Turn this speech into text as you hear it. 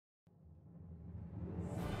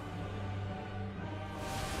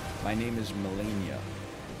My name is Malenia.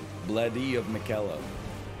 Bloody of Miquella.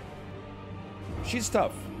 She's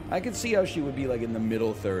tough. I can see how she would be like in the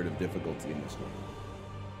middle third of difficulty in this one.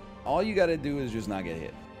 All you gotta do is just not get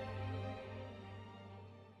hit.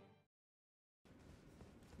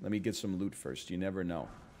 Let me get some loot first. You never know.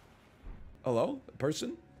 Hello? A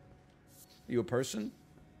person? You a person?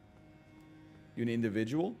 You an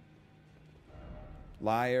individual?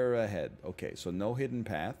 Liar ahead. Okay, so no hidden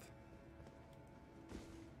path.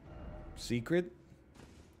 Secret?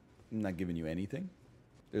 I'm not giving you anything.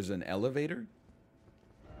 There's an elevator.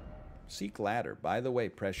 Seek ladder. By the way,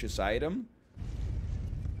 precious item.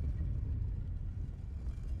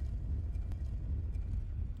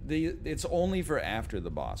 It's only for after the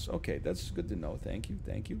boss. Okay, that's good to know. Thank you.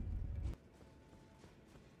 Thank you.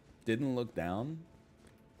 Didn't look down.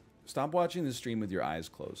 Stop watching the stream with your eyes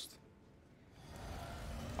closed.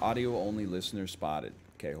 Audio only listener spotted.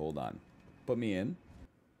 Okay, hold on. Put me in.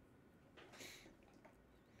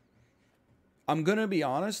 I'm gonna be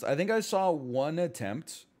honest. I think I saw one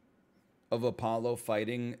attempt of Apollo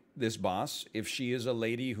fighting this boss if she is a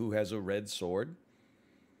lady who has a red sword.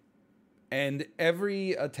 And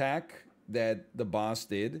every attack that the boss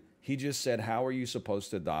did, he just said, how are you supposed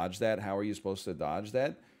to dodge that? How are you supposed to dodge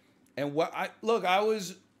that? And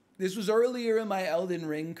this was earlier in my Elden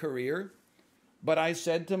Ring career, but I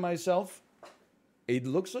said to myself, it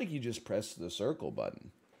looks like you just pressed the circle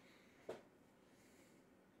button.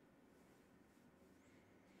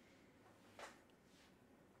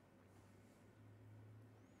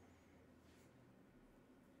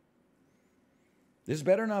 This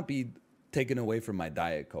better not be taken away from my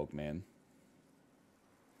Diet Coke, man.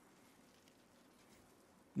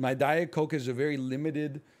 My Diet Coke is a very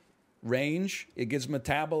limited range. It gets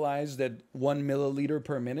metabolized at 1 milliliter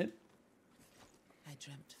per minute. I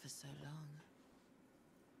dreamt for so long.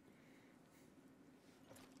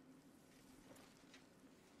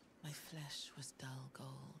 My flesh was dull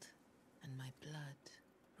gold, and my blood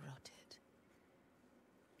rotted.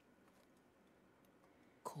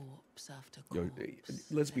 Corpse after corpse.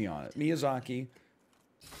 Let's be honest. Miyazaki,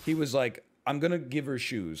 he was like, I'm going to give her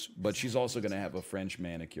shoes, but she's also going to have a French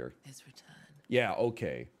manicure. His return. Yeah,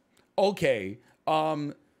 okay. Okay.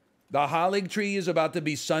 The Halig tree is about to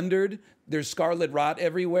be sundered. There's scarlet rot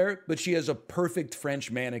everywhere, but she has a perfect French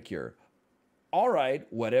manicure. All right,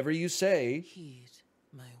 whatever you say. Heed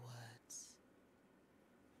my words.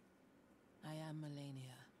 I am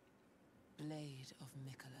Malenia, Blade of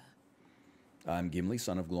Miquella. I'm Gimli,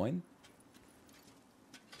 son of Gloin.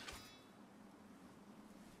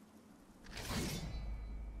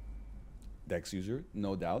 Dex user,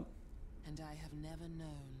 no doubt. And I have never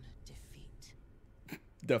known defeat.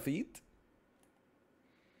 Defeat?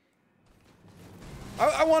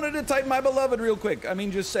 I wanted to type my beloved real quick. I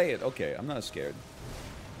mean, just say it. Okay, I'm not scared.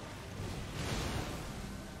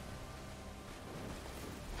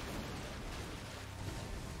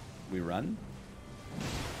 We run.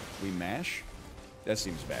 We mash. That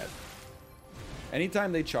seems bad.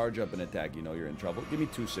 Anytime they charge up an attack, you know you're in trouble. Give me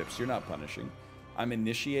 2 sips. You're not punishing. I'm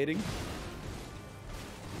initiating.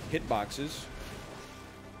 Hitboxes.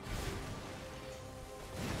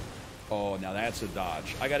 Oh, now that's a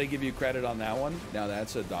dodge. I got to give you credit on that one. Now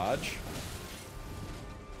that's a dodge.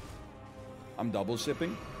 I'm double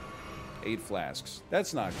sipping. 8 flasks.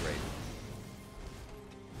 That's not great.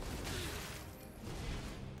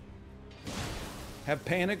 Have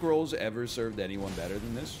panic rolls ever served anyone better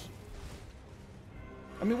than this?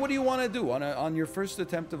 I mean, what do you want to do? On your first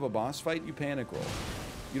attempt of a boss fight, you panic roll.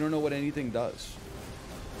 You don't know what anything does.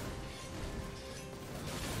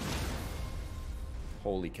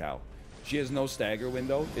 Holy cow. She has no stagger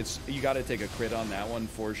window. You got to take a crit on that one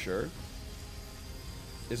for sure.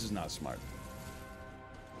 This is not smart.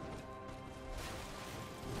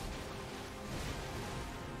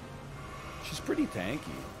 She's pretty tanky.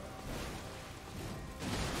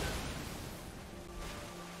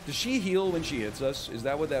 Does she heal when she hits us? Is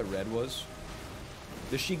that what that red was?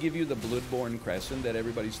 Does she give you the Bloodborne Crescent that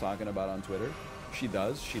everybody's talking about on Twitter? She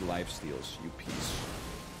does. She life steals, you piece.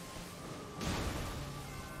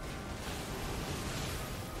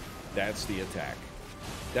 That's the attack.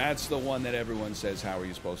 That's the one that everyone says, how are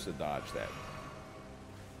you supposed to dodge that?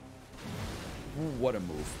 Ooh, what a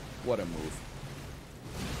move. What a move.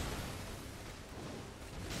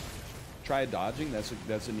 Try dodging.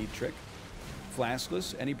 That's a neat trick.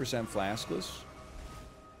 Flaskless. Any percent flaskless.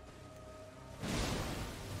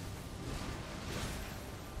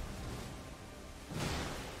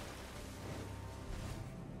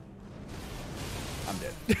 I'm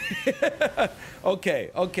dead. Okay,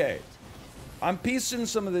 okay. I'm piecing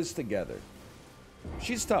some of this together.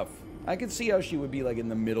 She's tough. I could see how she would be like in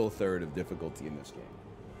the middle third of difficulty in this game.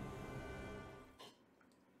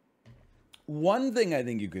 One thing I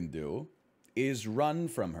think you can do is run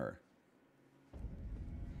from her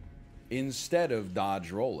instead of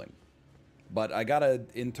dodge rolling. But I gotta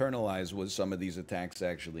internalize what some of these attacks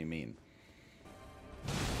actually mean.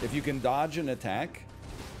 If you can dodge an attack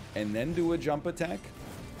and then do a jump attack,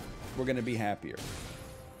 we're gonna be happier.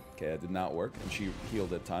 Okay, that did not work, and she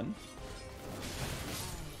healed a ton.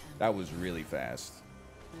 That was really fast.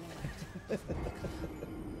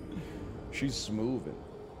 She's smoothing.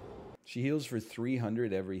 She heals for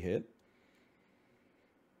 300 every hit.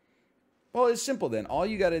 Well, it's simple then. All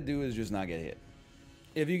you gotta do is just not get hit.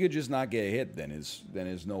 If you could just not get hit, then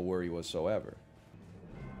it's no worry whatsoever.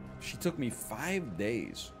 She took me 5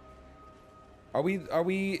 days. Are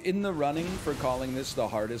we in the running for calling this the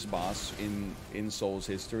hardest boss in Souls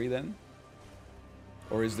history then?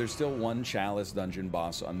 Or is there still one Chalice dungeon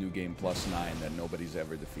boss on New Game Plus 9 that nobody's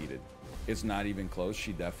ever defeated? It's not even close.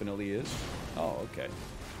 She definitely is. Oh, okay.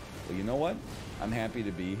 Well, you know what? I'm happy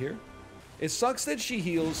to be here. It sucks that she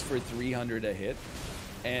heals for 300 a hit,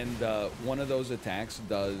 and one of those attacks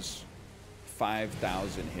does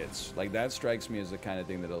 5,000 hits. Like, that strikes me as the kind of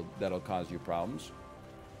thing that'll cause you problems.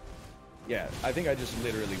 Yeah, I think I just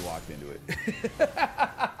literally walked into it.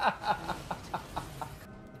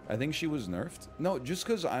 I think she was nerfed. No, just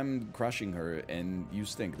because I'm crushing her and you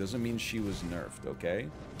stink doesn't mean she was nerfed, okay?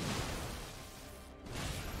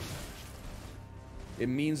 It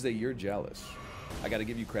means that you're jealous. I gotta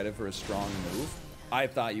give you credit for a strong move. I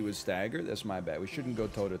thought you would stagger. That's my bad. We shouldn't go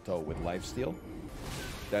toe-to-toe with lifesteal.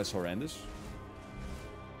 That's horrendous.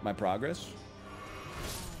 My progress.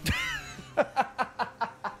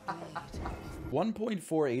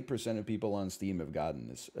 1.48% of people on Steam have gotten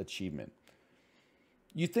this achievement.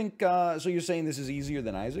 You think, so you're saying this is easier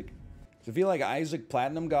than Isaac? So I feel like Isaac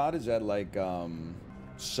Platinum God is at like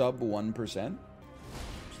sub 1%. So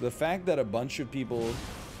the fact that a bunch of people,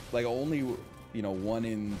 like only, you know, 1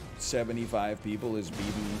 in 75 people has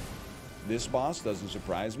beaten this boss doesn't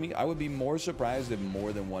surprise me. I would be more surprised if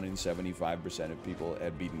more than 1 in 75% of people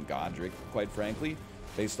had beaten Godric, quite frankly,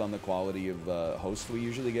 based on the quality of host we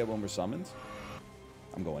usually get when we're summoned.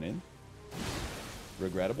 I'm going in.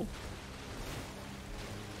 Regrettable.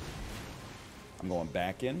 I'm going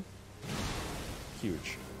back in.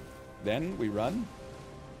 Huge. Then we run.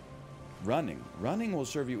 Running. Running will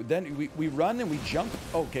serve you. Then we run and we jump.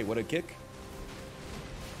 Okay, what a kick.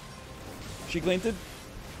 She glinted.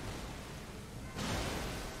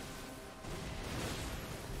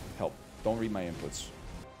 Help. Don't read my inputs.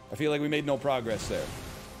 I feel like we made no progress there.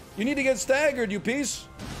 You need to get staggered, you piece.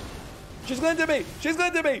 She's glinted me. She's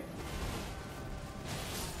glinted me.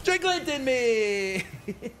 She glinted me.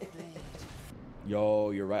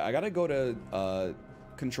 Yo, you're right. I gotta go to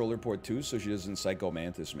controller port 2 so she doesn't Psycho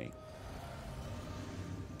Mantis me.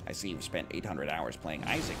 I see you've spent 800 hours playing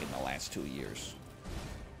Isaac in the last 2 years.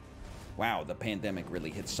 Wow, the pandemic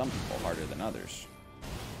really hit some people harder than others.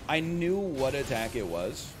 I knew what attack it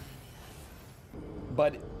was,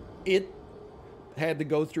 but it had to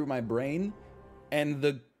go through my brain, and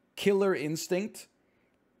the killer instinct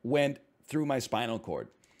went through my spinal cord.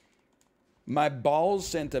 My balls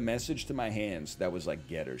sent a message to my hands that was like,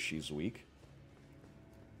 get her, she's weak.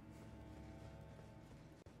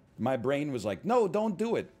 My brain was like, no, don't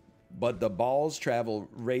do it. But the balls travel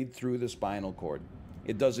right through the spinal cord.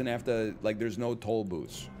 It doesn't have to, like, there's no toll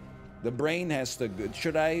booths. The brain has to,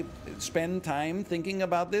 should I spend time thinking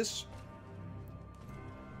about this?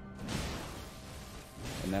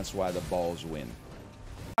 And that's why the balls win.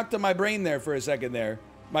 Talk to my brain there for a second there.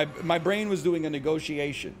 My brain was doing a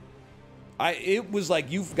negotiation. It was like,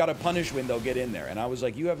 you've got a punish window, get in there. And I was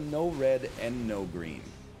like, you have no red and no green.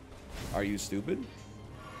 Are you stupid?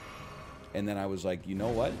 And then I was like, you know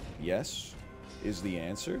what? Yes is the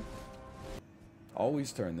answer.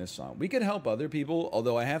 Always turn this on. We could help other people,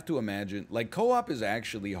 although I have to imagine, like, co-op is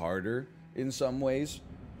actually harder in some ways.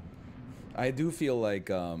 I do feel like,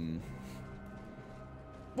 well,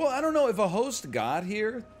 I don't know, if a host got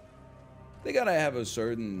here, they gotta have a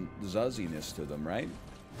certain zuzziness to them, right?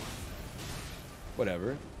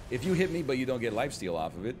 Whatever. If you hit me but you don't get lifesteal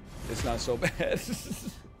off of it, it's not so bad.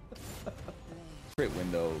 Crit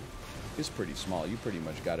window is pretty small. You pretty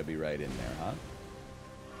much gotta be right in there, huh?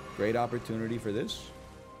 Great opportunity for this.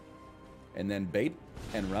 And then bait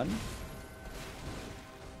and run.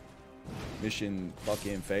 Mission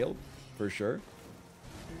fucking failed, for sure.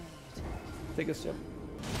 Take a sip.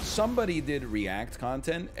 Somebody did React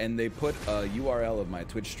content, and they put a URL of my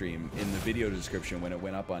Twitch stream in the video description when it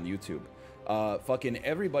went up on YouTube. Fucking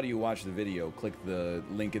everybody who watched the video, click the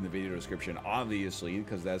link in the video description, obviously,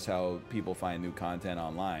 because that's how people find new content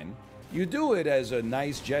online. You do it as a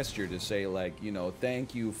nice gesture to say, like, you know,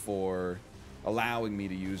 thank you for allowing me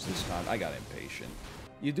to use this content. I got impatient.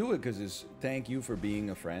 You do it because it's thank you for being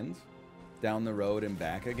a friend. Down the road and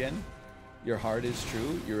back again. Your heart is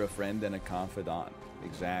true. You're a friend and a confidant.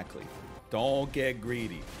 Exactly. Don't get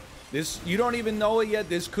greedy. This, you don't even know it yet.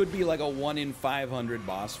 This could be like a 1 in 500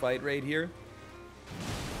 boss fight right here.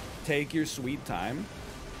 Take your sweet time.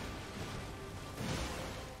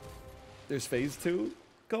 There's phase 2.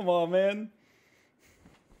 Come on, man.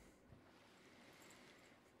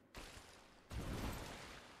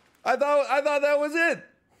 I thought that was it.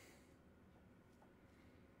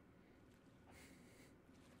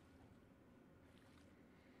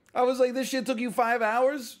 I was like, this shit took you 5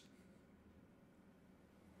 hours?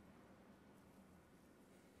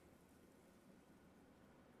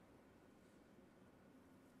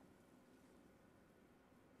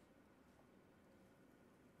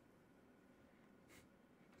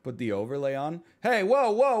 Put the overlay on. Hey,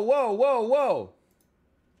 whoa, whoa, whoa, whoa, whoa.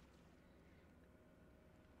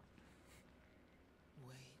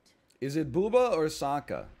 Wait. Is it Booba or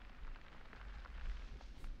Sokka?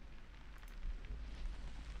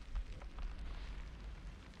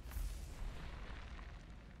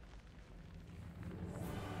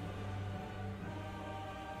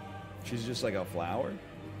 She's just like a flower?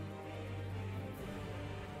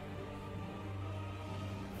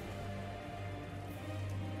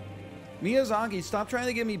 Miyazaki, stop trying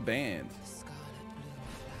to get me banned. The scarlet bloom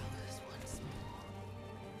flowers once more.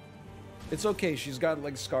 It's okay, she's got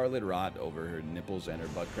like scarlet rot over her nipples and her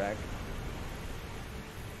butt crack.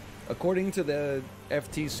 According to the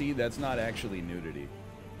FTC, that's not actually nudity.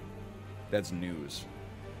 That's news.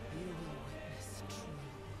 You will witness true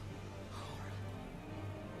horror.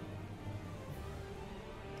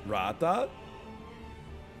 Rata?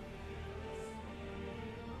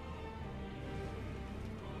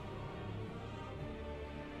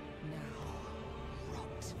 Now,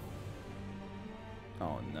 rot.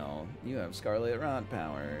 Oh no, you have scarlet rot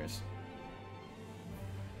powers.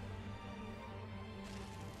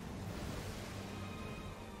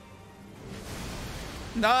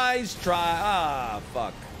 Nice try. Ah,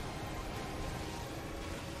 fuck.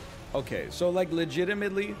 Okay, so like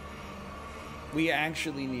legitimately, we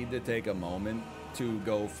actually need to take a moment to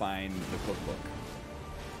go find the cookbook.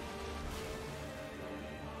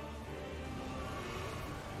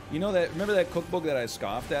 You know that, remember that cookbook that I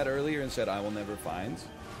scoffed at earlier and said I will never find?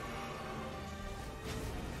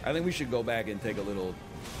 I think we should go back and take a little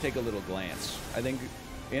glance. I think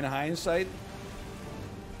in hindsight,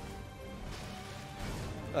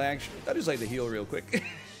 actually, I just like to heal real quick.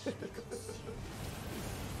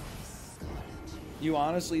 You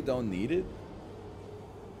honestly don't need it?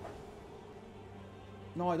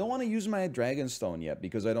 No, I don't want to use my Dragonstone yet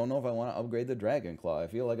because I don't know if I want to upgrade the Dragon Claw. I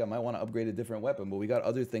feel like I might want to upgrade a different weapon, but we got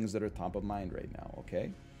other things that are top of mind right now,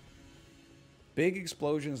 okay? Big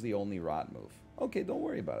Explosion's the only rot move. Okay, don't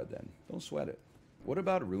worry about it then. Don't sweat it. What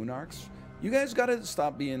about Rune Arcs? You guys gotta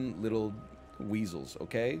stop being little weasels,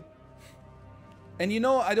 okay? And you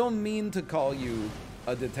know, I don't mean to call you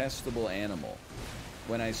a detestable animal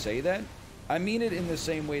when I say that. I mean it in the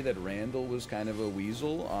same way that Randall was kind of a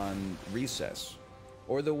weasel on Recess.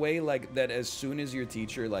 Or the way like that as soon as your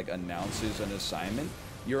teacher like announces an assignment,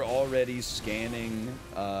 you're already scanning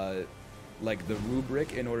like the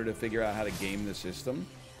rubric in order to figure out how to game the system.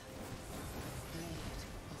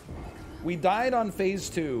 We died on phase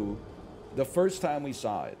 2 the first time we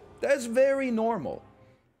saw it. That's very normal.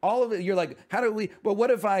 All of it, you're like, how do we, well,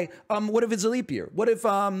 what if what if it's a leap year? What if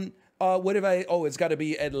oh, it's got to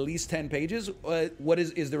be at least 10 pages? What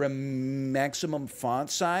is there a maximum font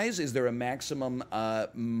size? Is there a maximum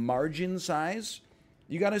margin size?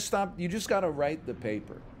 You got to stop, you just got to write the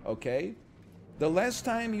paper, okay? The less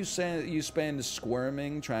time you spend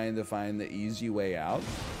squirming trying to find the easy way out,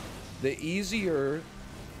 the easier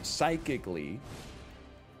psychically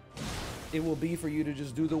it will be for you to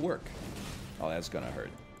just do the work. Oh, that's gonna hurt.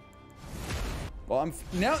 Well,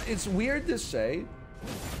 now it's weird to say,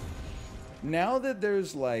 now that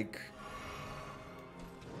there's like,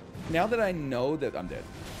 now that I know that I'm dead.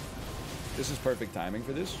 This is perfect timing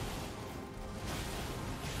for this.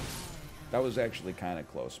 That was actually kind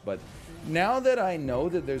of close, but now that I know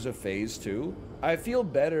that there's a phase 2, I feel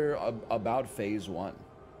better about phase 1.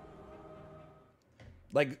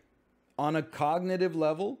 Like, on a cognitive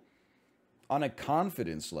level, on a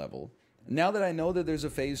confidence level, now that I know that there's a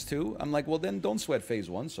phase 2, I'm like, well then don't sweat phase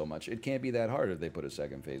 1 so much. It can't be that hard if they put a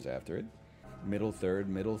second phase after it. Middle third,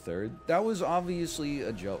 middle third. That was obviously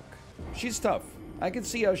a joke. She's tough. I could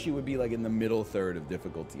see how she would be like in the middle third of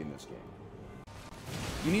difficulty in this game.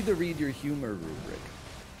 You need to read your humor rubric.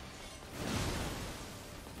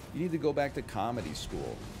 You need to go back to comedy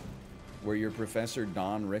school, where your professor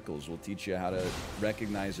Don Rickles will teach you how to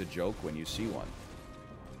recognize a joke when you see one.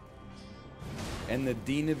 And the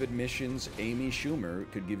Dean of Admissions, Amy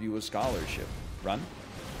Schumer, could give you a scholarship. Run?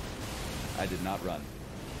 I did not run.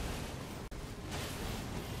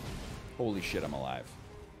 Holy shit, I'm alive.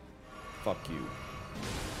 Fuck you.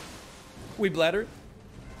 We bled her?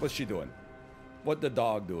 What's she doing? What the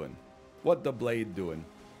dog doing? What the blade doing?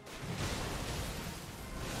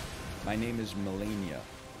 My name is Malenia.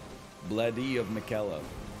 Bloody of Miquella.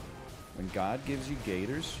 When God gives you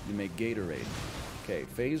gators, you make Gatorade. Okay,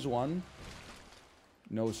 phase 1.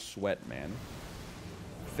 No sweat, man.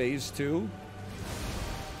 Phase 2.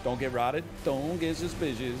 Don't get rotted. Don't get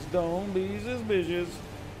suspicious. Don't be suspicious.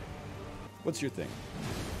 What's your thing?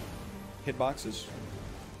 Hitboxes?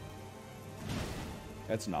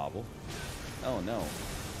 That's novel. Oh no.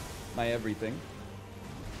 My everything.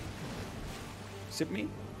 Sip me?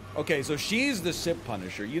 Okay, so she's the sip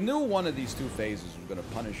punisher. You knew one of these two phases was gonna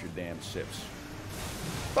punish your damn sips.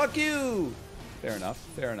 Fuck you! Fair enough,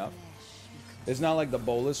 fair enough. It's not like the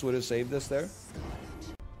bolus would have saved us there.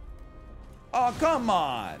 Oh, come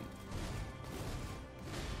on!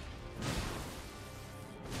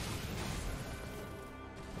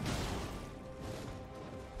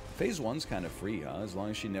 Phase 1's kind of free, huh? As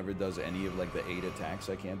long as she never does any of like the 8 attacks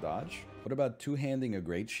I can't dodge. What about two-handing a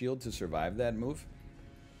great shield to survive that move?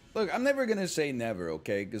 Look, I'm never gonna say never,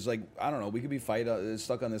 okay? Because like, I don't know, we could be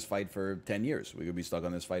stuck on this fight for 10 years. We could be stuck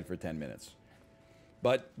on this fight for 10 minutes.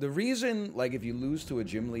 But the reason, like, if you lose to a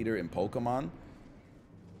gym leader in Pokemon,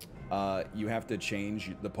 you have to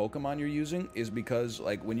change the Pokemon you're using is because,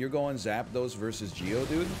 like, when you're going Zapdos versus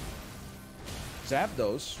Geodude,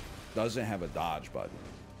 Zapdos doesn't have a dodge button.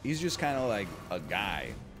 He's just kind of like a guy.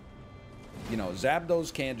 You know,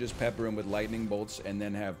 Zapdos can't just pepper him with lightning bolts and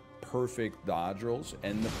then have perfect dodge rolls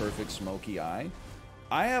and the perfect smoky eye.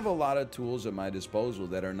 I have a lot of tools at my disposal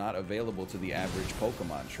that are not available to the average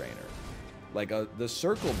Pokemon trainer. Like, the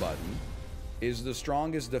circle button is the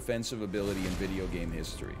strongest defensive ability in video game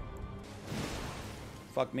history.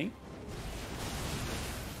 Fuck me.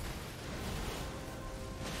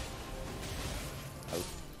 Oh,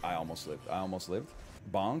 I almost lived. I almost lived.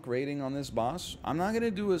 Bonk rating on this boss. I'm not going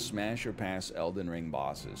to do a smash or pass Elden Ring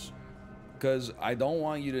bosses, because I don't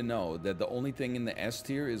want you to know that the only thing in the S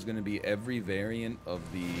tier is going to be every variant of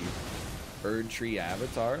the Erdtree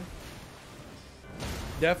avatar.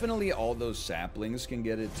 Definitely all those saplings can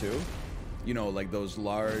get it too. You know, like those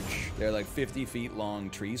large, they're like 50 feet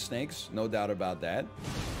long tree snakes. No doubt about that.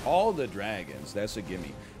 All the dragons, that's a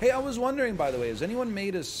gimme. Hey, I was wondering, by the way, has anyone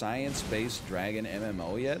made a science-based dragon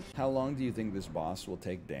MMO yet? How long do you think this boss will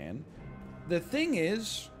take Dan? The thing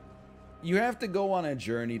is, you have to go on a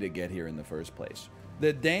journey to get here in the first place.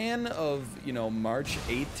 The Dan of, you know, March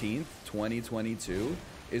 18th, 2022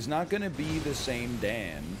 is not going to be the same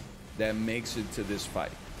Dan that makes it to this fight.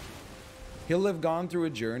 He'll have gone through a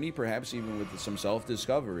journey, perhaps even with some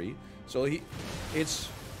self-discovery. So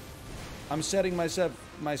I'm setting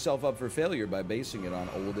myself up for failure by basing it on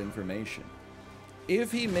old information.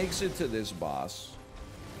 If he makes it to this boss,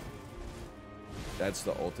 that's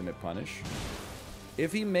the ultimate punish.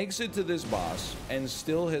 If he makes it to this boss and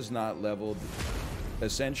still has not leveled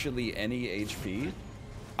essentially any HP,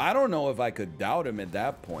 I don't know if I could doubt him at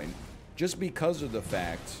that point, just because of the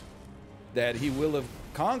fact that he will have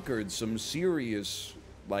conquered some serious,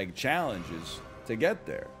 like, challenges to get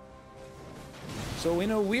there. So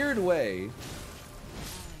in a weird way,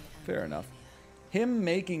 fair enough, him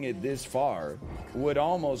making it this far would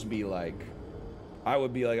almost be like, I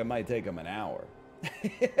would be like, it might take him an hour.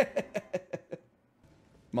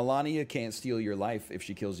 Malenia can't steal your life if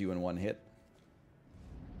she kills you in one hit.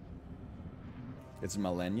 It's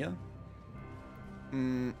Malenia?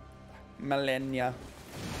 Malenia.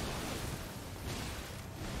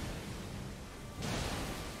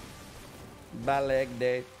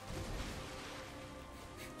 Balegde.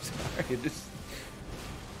 Sorry,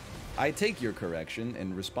 I take your correction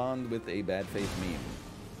and respond with a bad faith meme.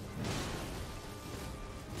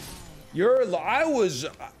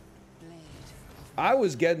 I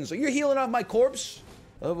was getting, so you're healing off my corpse?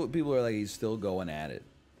 I love what people are like, he's still going at it.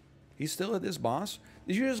 He's still at this boss?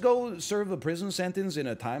 Did you just go serve a prison sentence in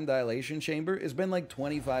a time dilation chamber? It's been like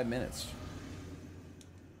 25 minutes.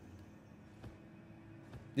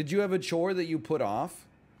 Did you have a chore that you put off?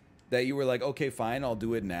 That you were like, okay, fine, I'll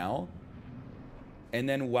do it now? And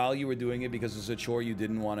then while you were doing it, because it's a chore you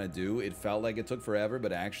didn't want to do, it felt like it took forever,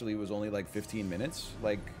 but actually it was only like 15 minutes?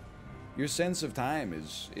 Like, Your sense of time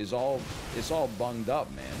is all bunged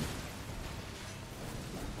up, man.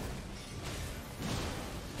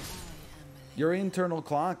 Your internal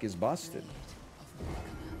clock is busted.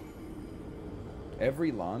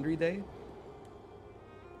 Every laundry day?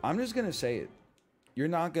 I'm just gonna say it. You're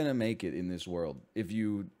not gonna make it in this world if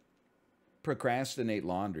you procrastinate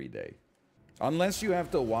laundry day. Unless you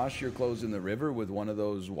have to wash your clothes in the river with one of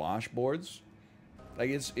those washboards.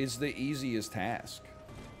 Like, it's the easiest task.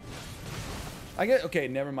 I get, okay,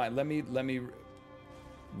 never mind. Let me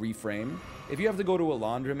reframe. If you have to go to a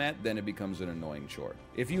laundromat, then it becomes an annoying chore.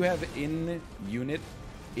 If you have in-unit,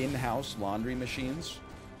 in-house laundry machines,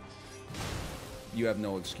 you have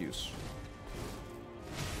no excuse.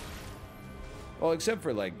 Well, except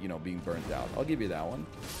for, like, you know, being burnt out. I'll give you that one.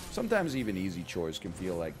 Sometimes even easy chores can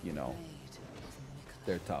feel like, you know,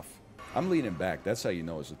 they're tough. I'm leaning back. That's how you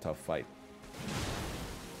know it's a tough fight.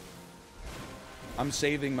 I'm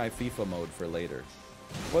saving my FIFA mode for later.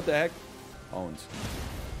 What the heck? Owned.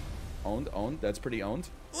 Owned? That's pretty owned.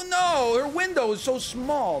 Oh no! Her window is so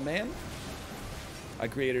small, man! I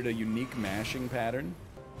created a unique mashing pattern.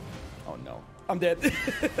 Oh no. I'm dead.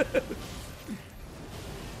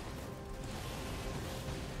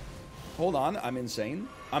 Hold on, I'm insane.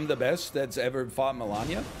 I'm the best that's ever fought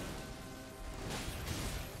Malenia.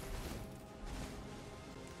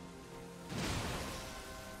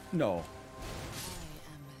 No.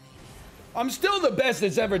 I'm still the best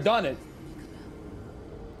that's ever done it.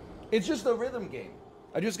 It's just a rhythm game.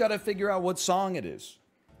 I just gotta figure out what song it is.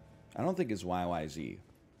 I don't think it's YYZ.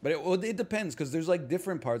 But it depends, because there's like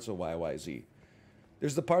different parts of YYZ.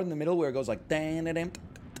 There's the part in the middle where it goes like and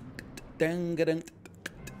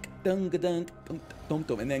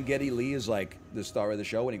then Geddy Lee is like the star of the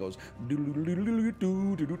show, and he goes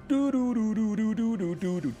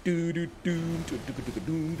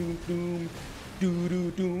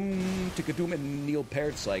and Neil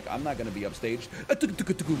Peart's like, I'm not gonna be upstaged,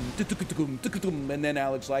 and then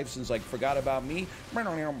Alex Lifeson's like, forgot about me.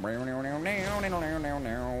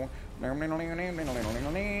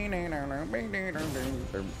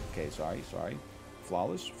 Okay, sorry.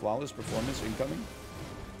 Flawless performance incoming.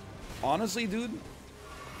 Honestly, dude,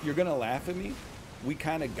 you're gonna laugh at me. We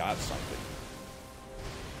kind of got something.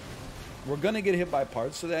 We're gonna get hit by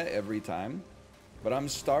parts of that every time, but I'm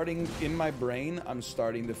starting, in my brain, I'm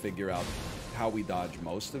starting to figure out how we dodge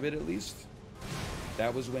most of it, at least.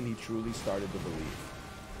 That was when he truly started to believe.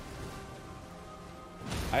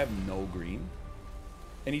 I have no green.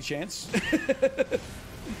 Any chance?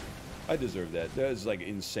 I deserve that. That is like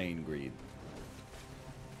insane greed.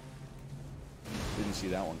 Didn't see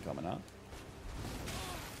that one coming up.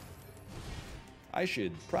 I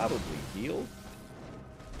should probably heal.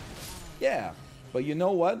 Yeah, but you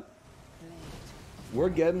know what? We're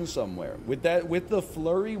getting somewhere. With the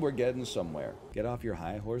flurry, we're getting somewhere. Get off your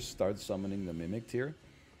high horse, start summoning the Mimic tier.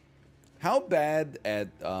 How bad at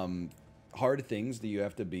hard things do you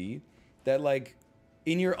have to be that, like,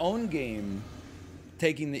 in your own game,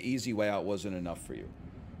 taking the easy way out wasn't enough for you?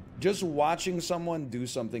 Just watching someone do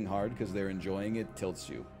something hard because they're enjoying it tilts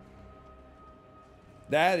you.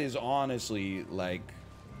 That is honestly, like,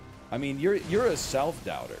 I mean, you're a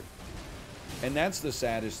self-doubter. And that's the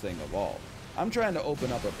saddest thing of all. I'm trying to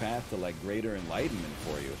open up a path to, like, greater enlightenment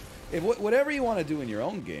for you. If whatever you want to do in your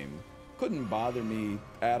own game couldn't bother me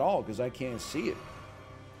at all because I can't see it.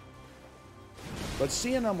 But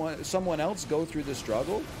seeing someone else go through the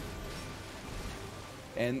struggle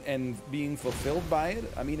and being fulfilled by it,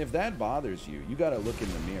 I mean, if that bothers you, you gotta look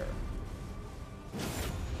in the mirror.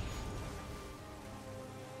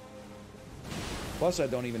 Plus, I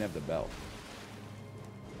don't even have the belt.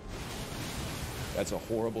 That's a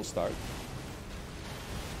horrible start.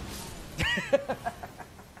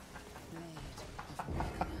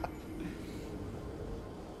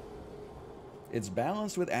 It's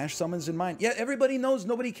balanced with Ash summons in mind. Yeah, everybody knows,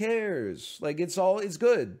 nobody cares. Like, it's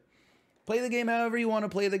good. Play the game however you want to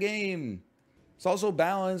play the game. It's also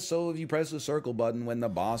balanced, so if you press the circle button when the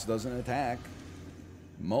boss doesn't attack,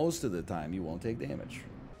 most of the time you won't take damage.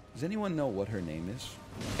 Does anyone know what her name is?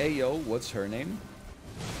 Hey, yo, what's her name?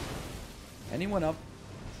 Anyone up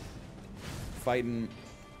fighting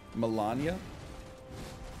Malenia?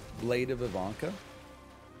 Blade of Ivanka?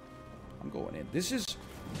 I'm going in.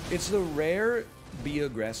 It's the rare be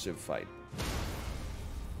aggressive fight.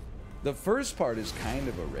 The first part is kind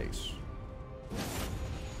of a race.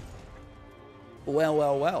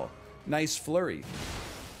 Well. Nice flurry.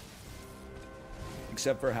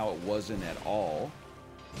 Except for how it wasn't at all.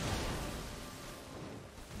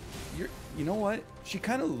 You know what? She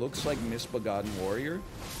kind of looks like Misbegotten Warrior.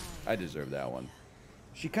 I deserve that one.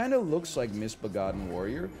 She kind of looks like Misbegotten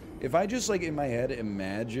Warrior. If I just, like, in my head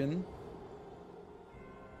imagine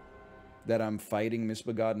that I'm fighting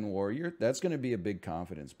Misbegotten Warrior, that's going to be a big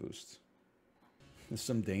confidence boost. There's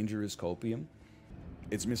some dangerous copium.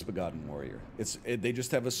 It's Misbegotten Warrior. They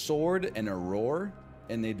just have a sword and a roar,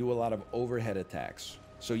 and they do a lot of overhead attacks.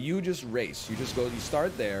 So you just race. You just go, you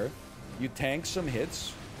start there, you tank some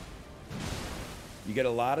hits, you get a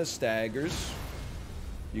lot of staggers,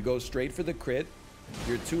 you go straight for the crit,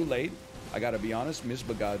 you're too late. I gotta be honest,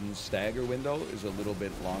 Misbegotten's stagger window is a little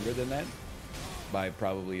bit longer than that, by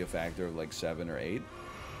probably a factor of like 7 or 8.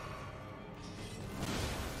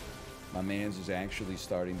 My man's is actually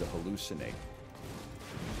starting to hallucinate.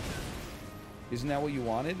 Isn't that what you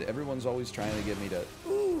wanted? Everyone's always trying to get me to,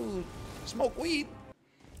 ooh, smoke weed.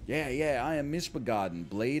 Yeah, I am Misbegotten,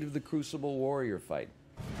 Blade of the Crucible Warrior fight.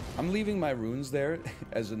 I'm leaving my runes there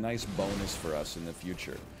as a nice bonus for us in the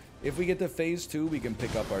future. If we get to phase 2, we can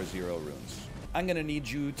pick up our 0 runes. I'm gonna need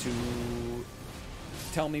you to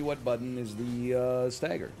tell me what button is the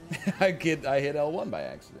stagger. I hit L1 by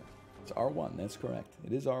accident. It's R1, that's correct.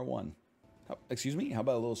 It is R1. Excuse me, how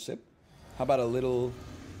about a little sip? How about a little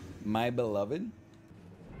My Beloved?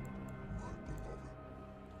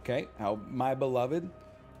 Okay, how My Beloved?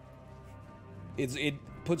 It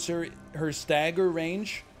puts her stagger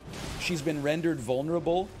range. She's been rendered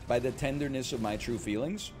vulnerable by the tenderness of my true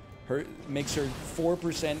feelings. Makes her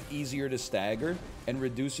 4% easier to stagger and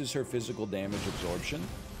reduces her physical damage absorption.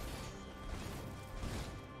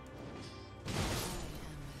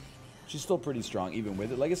 She's still pretty strong even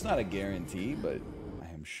with it. Like, it's not a guarantee, but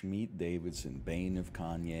I am Schmeat Davidson, Bane of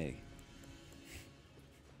Kanye.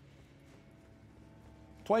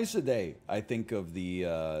 Twice a day, I think of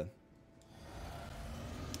the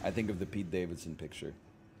Pete Davidson picture.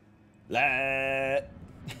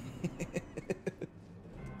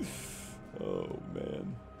 Oh,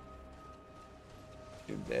 man.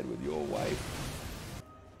 In bed with your wife.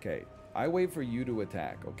 Okay, I wait for you to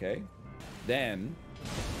attack, okay? Then,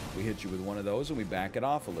 we hit you with one of those and we back it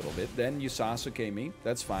off a little bit. Then you Sasuke me.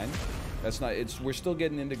 That's fine. That's not, we're still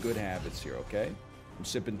getting into good habits here, okay? I'm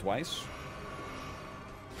sipping twice.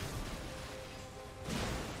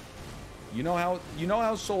 You know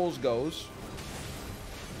how Souls goes.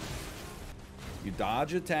 You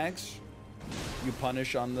dodge attacks, you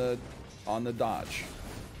punish on the dodge.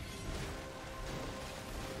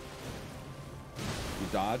 You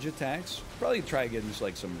dodge attacks. Probably try getting just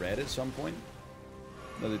like some red at some point.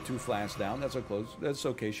 Another 2 flasks down. That's so close. That's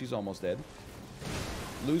okay. She's almost dead.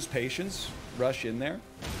 Lose patience. Rush in there.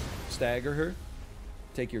 Stagger her.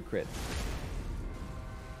 Take your crit.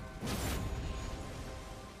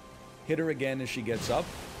 Hit her again as she gets up.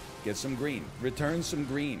 Get some green. Return some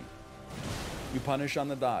green. You punish on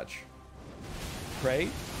the dodge. Pray.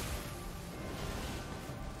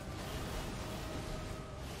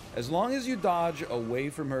 As long as you dodge away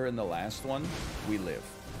from her in the last one, we live.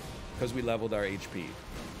 Because we leveled our HP.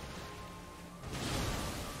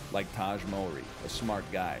 Like Taj Mowry, a smart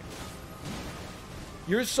guy.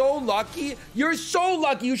 You're so lucky. You're so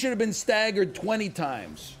lucky. You should have been staggered 20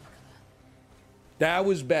 times. That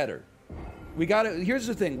was better. We got it. Here's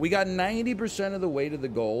the thing. We got 90% of the way to the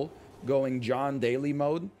goal going John Daly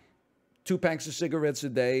mode. 2 packs of cigarettes a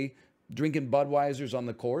day, drinking Budweisers on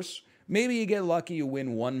the course. Maybe you get lucky, you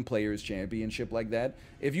win 1 players championship like that.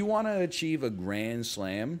 If you want to achieve a grand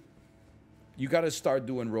slam, you got to start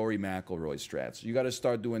doing Rory McIlroy strats. You got to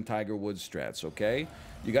start doing Tiger Woods strats, okay?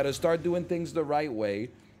 You got to start doing things the right way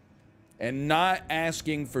and not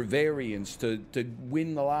asking for variance to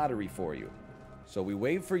win the lottery for you. So we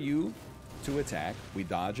wait for you to attack. We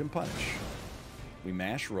dodge and punish. We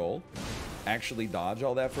mash roll. Actually dodge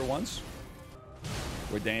all that for once.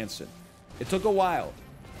 We're dancing. It took a while.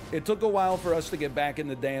 It took a while for us to get back in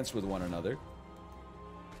the dance with one another.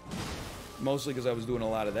 Mostly because I was doing a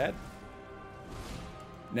lot of that.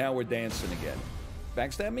 Now we're dancing again.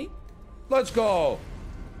 Backstab me? Let's go!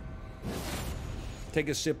 Take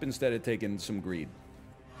a sip instead of taking some greed.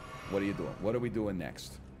 What are you doing? What are we doing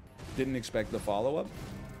next? Didn't expect the follow-up.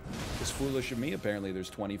 It's foolish of me. Apparently there's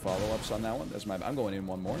 20 follow-ups on that one. That's my... I'm going in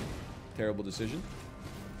one more. Terrible decision.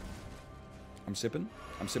 I'm sipping.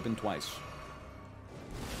 I'm sipping twice.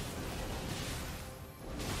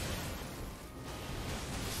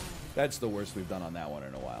 That's the worst we've done on that one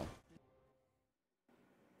in a while.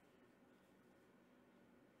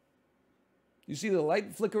 You see the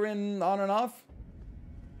light flickering on and off?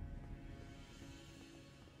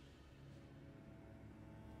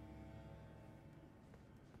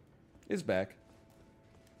 It's back.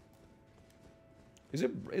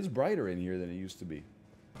 It's brighter in here than it used to be.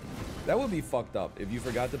 That would be fucked up if you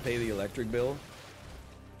forgot to pay the electric bill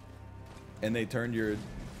and they turned your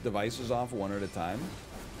devices off one at a time.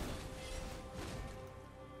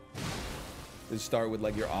 They start with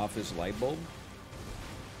like your office light bulb.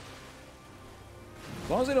 As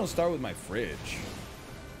long as they don't start with my fridge.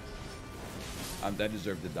 I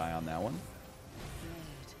deserve to die on that one.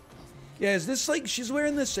 Yeah, is this like, she's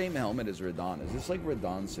wearing the same helmet as Radon. Is this like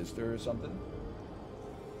Radon's sister or something?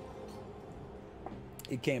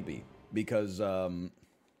 It can't be, because her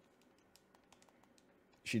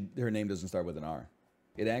name doesn't start with an R.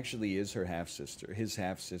 It actually is her half-sister, his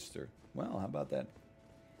half-sister. Well, how about that?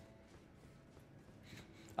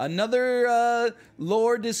 Another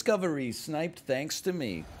lore discovery sniped thanks to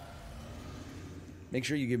me. Make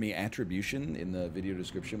sure you give me attribution in the video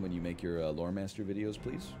description when you make your lore master videos,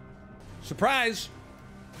 please. Surprise!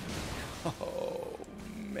 Oh,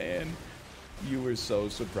 man. You were so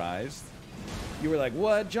surprised. You were like,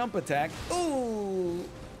 what? Jump attack? Ooh!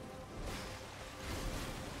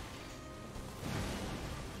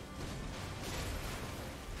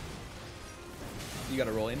 You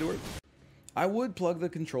gotta roll into her? I would plug the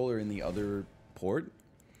controller in the other port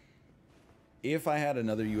if I had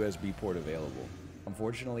another USB port available.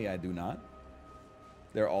 Unfortunately, I do not.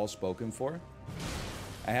 They're all spoken for.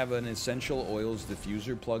 I have an essential oils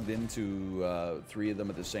diffuser plugged into 3 of them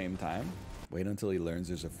at the same time. Wait until he learns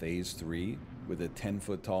there's a phase 3 with a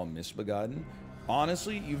 10-foot tall misbegotten.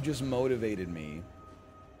 Honestly, you've just motivated me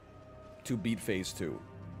to beat phase 2.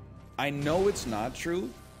 I know it's not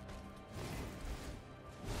true,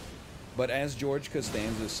 but as George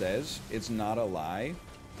Costanza says, it's not a lie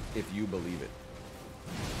if you believe it.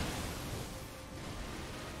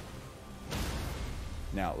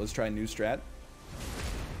 Now, let's try a new strat.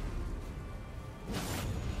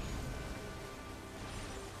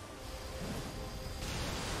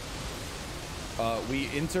 We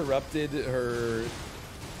interrupted her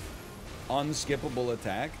unskippable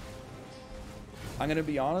attack. I'm going to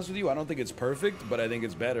be honest with you, I don't think it's perfect, but I think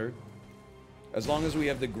it's better. As long as we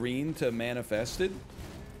have the green to manifest it,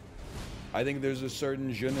 I think there's a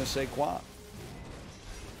certain je ne sais quoi.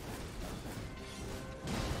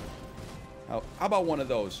 How about one of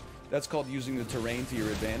those? That's called using the terrain to your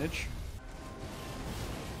advantage.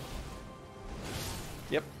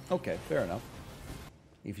 Yep, okay, fair enough.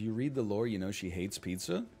 If you read the lore, you know she hates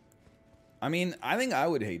pizza. I mean, I think I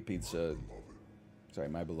would hate pizza. Sorry,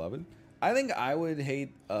 my beloved. I think I would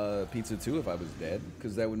hate pizza too if I was dead,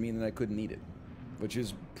 because that would mean that I couldn't eat it. Which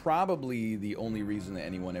is probably the only reason that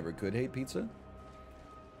anyone ever could hate pizza.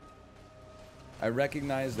 I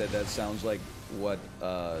recognize that that sounds like what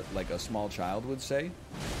like a small child would say.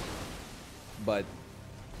 But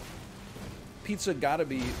pizza gotta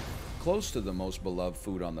be close to the most beloved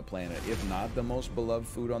food on the planet, if not the most beloved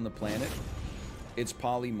food on the planet. It's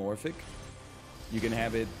polymorphic. You can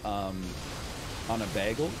have it on a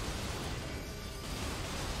bagel,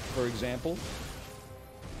 for example.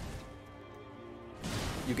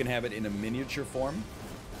 You can have it in a miniature form.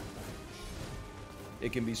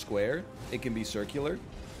 It can be square. It can be circular.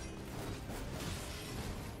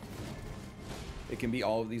 It can be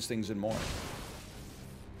all of these things and more.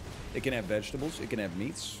 It can have vegetables. It can have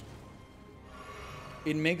meats.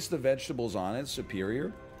 It makes the vegetables on it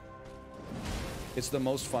superior. It's the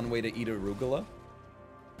most fun way to eat arugula.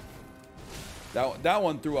 That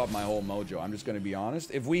one threw up my whole mojo. I'm just going to be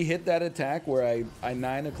honest. If we hit that attack where I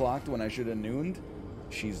 9 o'clocked when I should have nooned,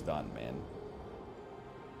 she's done, man.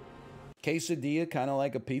 Quesadilla, kind of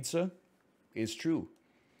like a pizza, is true.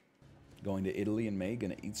 Going to Italy in May,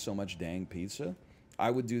 gonna eat so much dang pizza.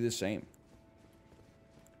 I would do the same.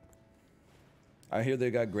 I hear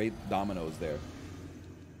they got great Domino's there.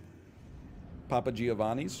 Papa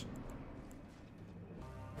Giovanni's.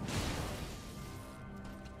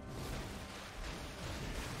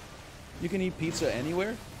 You can eat pizza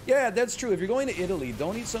anywhere? Yeah, that's true. If you're going to Italy,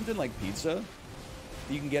 don't eat something like pizza.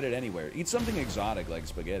 You can get it anywhere. Eat something exotic like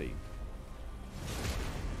spaghetti.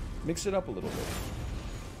 Mix it up a little bit.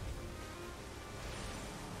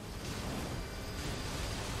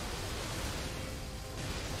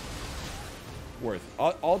 Worth.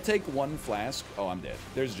 I'll take 1 flask. Oh, I'm dead.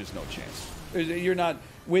 There's just no chance. You're not...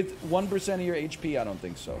 With 1% of your HP, I don't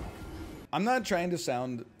think so. I'm not trying to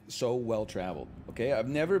sound so well-traveled, okay? I've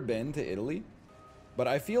never been to Italy, but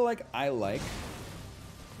I feel like I like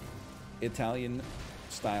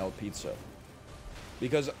Italian-style pizza.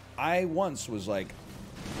 Because I once was like,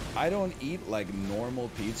 I don't eat like normal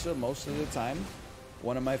pizza most of the time.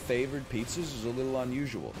 One of my favorite pizzas is a little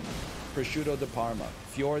unusual. Prosciutto di Parma,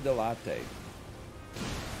 fior di latte,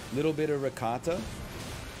 little bit of ricotta,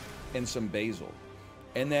 and some basil.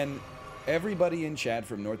 And then everybody in chat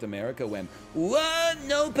from North America went, what?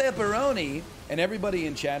 no pepperoni. And everybody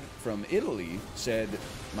in chat from Italy said,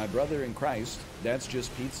 my brother in Christ, that's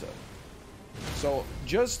just pizza. So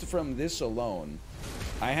just from this alone,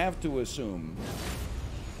 I have to assume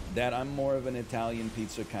that I'm more of an Italian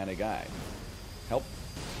pizza kind of guy. Help.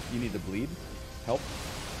 You need to bleed. Help.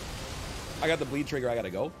 I got the bleed trigger. I gotta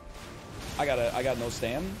go. I got no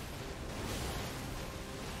stand.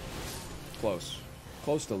 Close.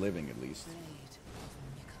 Close to living, at least.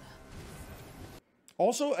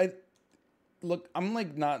 Also, look, I'm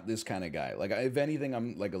like not this kind of guy. Like, if anything,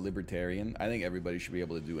 I'm like a libertarian. I think everybody should be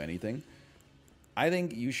able to do anything. I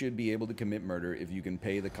think you should be able to commit murder if you can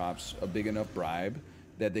pay the cops a big enough bribe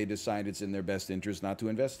that they decide it's in their best interest not to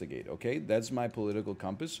investigate, okay? That's my political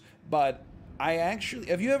compass. But I actually...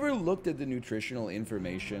 Have you ever looked at the nutritional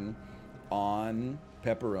information on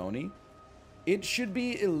pepperoni? It should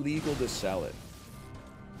be illegal to sell it.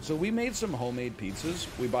 So we made some homemade pizzas.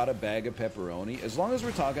 We bought a bag of pepperoni. As long as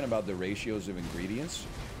we're talking about the ratios of ingredients,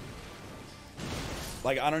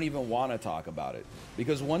 like, I don't even want to talk about it.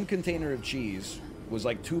 Because one container of cheese was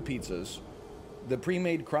like 2 pizzas. The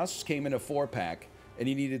pre-made crusts came in a 4-pack, and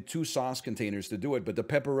you needed 2 sauce containers to do it. But the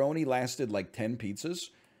pepperoni lasted like 10 pizzas.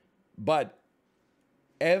 But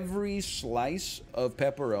every slice of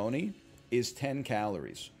pepperoni is 10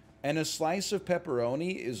 calories. And a slice of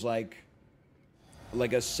pepperoni is like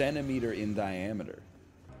a centimeter in diameter.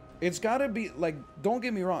 It's gotta be, like, don't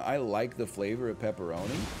get me wrong, I like the flavor of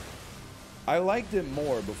pepperoni. I liked it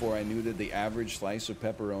more before I knew that the average slice of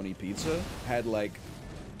pepperoni pizza had like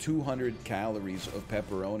 200 calories of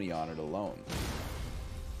pepperoni on it alone.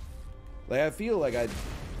 Like, I feel like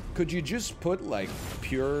could you just put like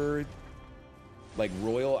pure, like,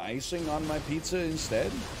 royal icing on my pizza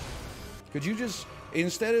instead? Could you just...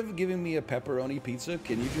 Instead of giving me a pepperoni pizza,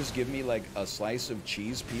 can you just give me like a slice of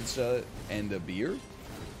cheese pizza and a beer?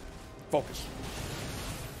 Focus.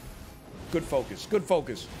 Good focus. Good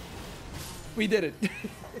focus. We did it.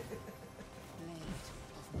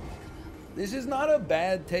 This is not a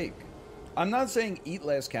bad take. I'm not saying eat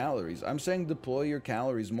less calories. I'm saying deploy your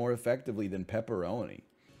calories more effectively than pepperoni.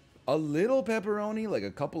 A little pepperoni, like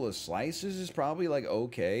a couple of slices, is probably like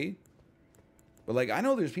okay. But, like, I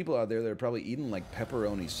know there's people out there that are probably eating, like,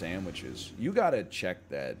 pepperoni sandwiches. You gotta check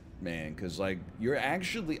that, man, because, like, you're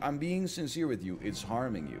actually... I'm being sincere with you. It's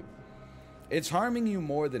harming you. It's harming you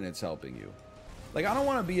more than it's helping you. Like, I don't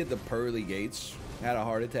want to be at the pearly gates. Had a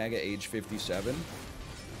heart attack at age 57.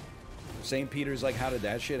 St. Peter's like, how did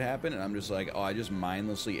that shit happen? And I'm just like, oh, I just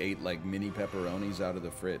mindlessly ate, like, mini pepperonis out of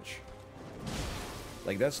the fridge.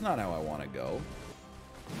 Like, that's not how I want to go.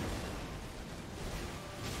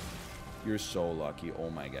 You're so lucky.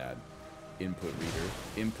 Oh my god. Input reader.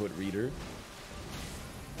 Input reader.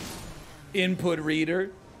 Input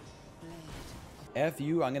reader. F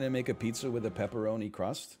you, I'm gonna make a pizza with a pepperoni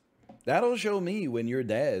crust. That'll show me when you're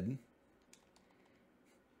dead.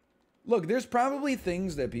 Look, there's probably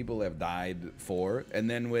things that people have died for, and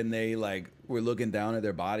then when they, like, were looking down at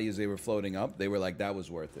their body as they were floating up, they were like, that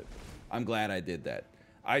was worth it. I'm glad I did that.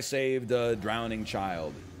 I saved a drowning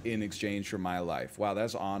child in exchange for my life. Wow,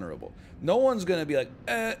 that's honorable. No one's gonna be like,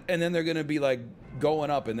 and then they're gonna be like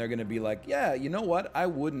going up and they're gonna be like, yeah, you know what? I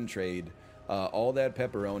wouldn't trade all that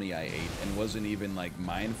pepperoni I ate and wasn't even like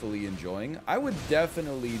mindfully enjoying. I would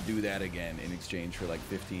definitely do that again in exchange for like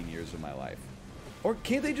 15 years of my life. Or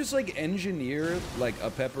can't they just like engineer like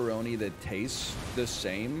a pepperoni that tastes the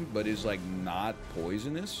same but is like not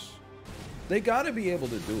poisonous? They gotta be able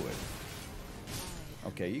to do it.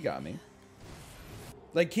 Okay, you got me.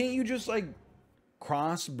 Like, can't you just, like,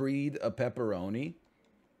 crossbreed a pepperoni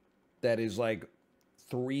that is, like,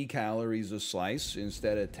 3 calories a slice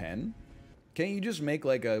instead of 10? Can't you just make,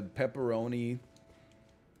 like, a pepperoni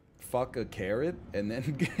fuck a carrot and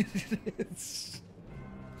then... Is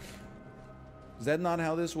that not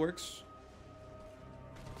how this works?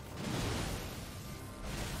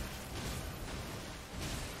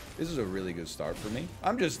 This is a really good start for me.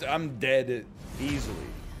 I'm dead easily.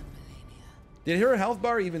 Did her health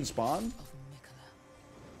bar even spawn?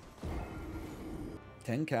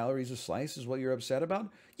 10 calories a slice is what you're upset about?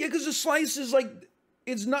 Yeah, because the slice is like,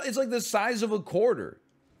 it's like the size of a quarter.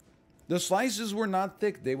 The slices were not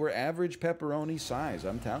thick. They were average pepperoni size,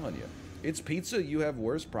 I'm telling you. It's pizza, you have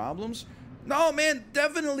worse problems? No, man,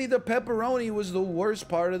 definitely the pepperoni was the worst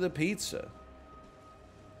part of the pizza.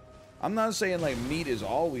 I'm not saying, like, meat is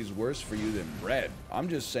always worse for you than bread. I'm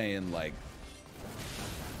just saying, like,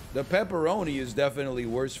 the pepperoni is definitely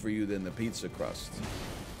worse for you than the pizza crust.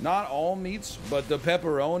 Not all meats, but the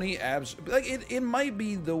pepperoni, like, it might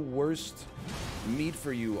be the worst meat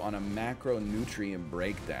for you on a macronutrient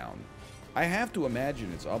breakdown. I have to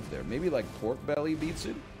imagine it's up there. Maybe like pork belly beats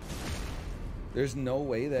it. There's no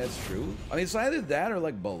way that's true. I mean, it's either that or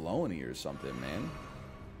like bologna or something, man.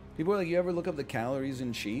 People are like, you ever look up the calories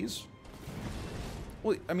in cheese?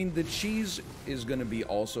 Well, I mean, the cheese is going to be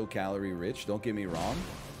also calorie rich. Don't get me wrong,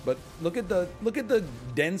 but look at the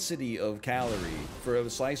density of calorie for a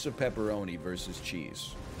slice of pepperoni versus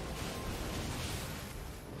cheese.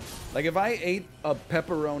 Like if I ate a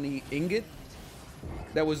pepperoni ingot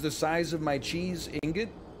that was the size of my cheese ingot,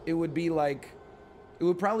 it would be like, it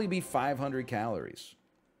would probably be 500 calories.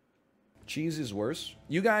 Cheese is worse.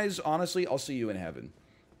 You guys, honestly, I'll see you in heaven.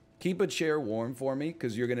 Keep a chair warm for me,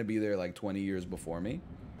 because you're going to be there like 20 years before me.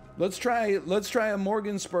 Let's try a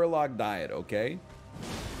Morgan Spurlock diet, okay?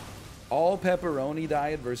 All pepperoni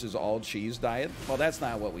diet versus all cheese diet? Well, that's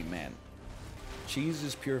not what we meant. Cheese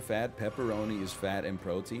is pure fat, pepperoni is fat and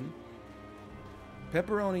protein.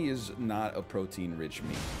 Pepperoni is not a protein-rich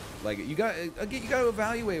meat. Like, you got to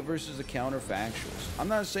evaluate versus the counterfactuals. I'm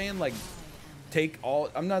not saying, like,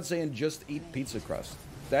 I'm not saying just eat pizza crust.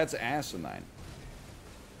 That's asinine.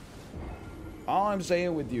 All I'm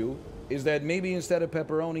saying with you is that maybe instead of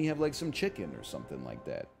pepperoni, have, like, some chicken or something like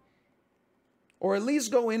that. Or at least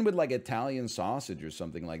go in with, like, Italian sausage or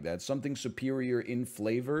something like that. Something superior in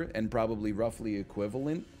flavor and probably roughly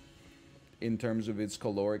equivalent in terms of its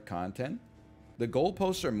caloric content. The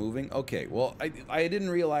goalposts are moving. Okay, well, I didn't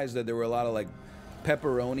realize that there were a lot of, like,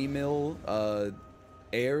 pepperoni mill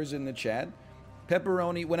airs in the chat.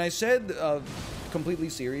 Pepperoni, when I said completely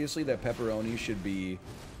seriously that pepperoni should be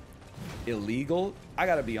illegal, I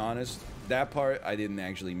gotta be honest, that part I didn't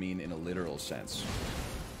actually mean in a literal sense.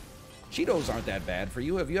 Cheetos aren't that bad for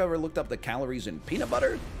you. Have you ever looked up the calories in peanut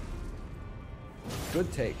butter?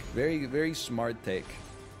 Good take. Very, very smart take.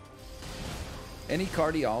 Any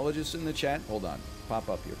cardiologists in the chat? Hold on. Pop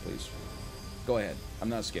up here, please. Go ahead. I'm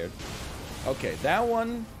not scared. Okay, that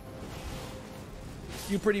one,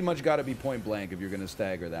 you pretty much got to be point blank if you're going to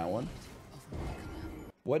stagger that one.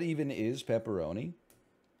 What even is pepperoni?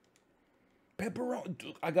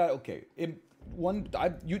 Pepperoni. I got, okay.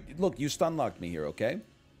 Look, you stun locked me here, okay?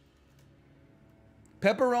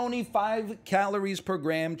 Pepperoni, 5 calories per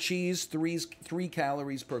gram. Cheese, 3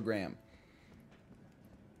 calories per gram.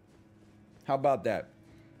 How about that?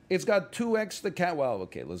 It's got 2x the well,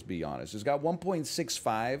 okay, let's be honest. It's got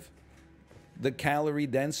 1.65 the calorie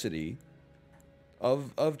density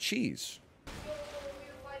of cheese.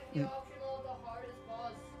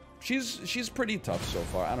 She's pretty tough so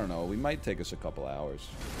far. I don't know. We might take us a couple hours.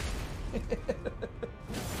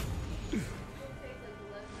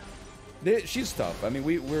 She's tough. I mean,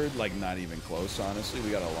 we're like not even close, honestly. We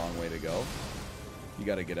got a long way to go. You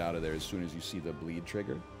got to get out of there as soon as you see the bleed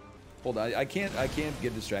trigger. Hold on, I can't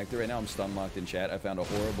get distracted right now. I'm stun locked in chat. I found a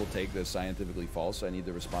horrible take that's scientifically false I need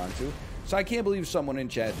to respond to. So I can't believe someone in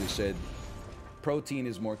chat just said protein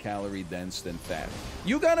is more calorie dense than fat.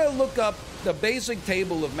 You gotta look up the basic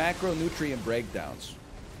table of macronutrient breakdowns.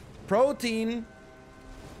 Protein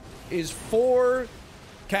is 4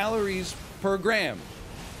 calories per gram.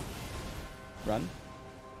 Run.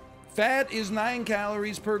 Fat is 9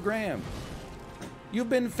 calories per gram. You've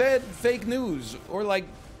been fed fake news, or like,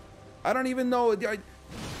 I don't even know.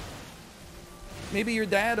 Maybe your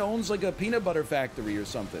dad owns like a peanut butter factory or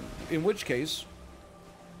something. In which case,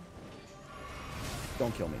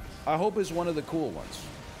 don't kill me. I hope it's one of the cool ones.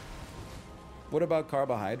 What about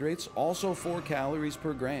carbohydrates? Also 4 calories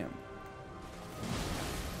per gram.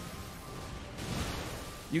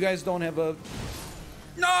 You guys don't have a...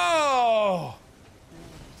 No!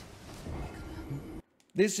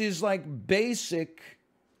 This is like basic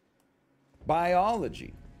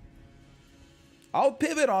biology. I'll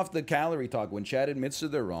pivot off the calorie talk when Chad admits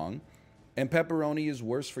that they're wrong, and pepperoni is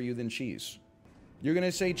worse for you than cheese. You're going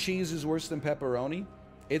to say cheese is worse than pepperoni?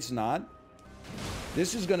 It's not.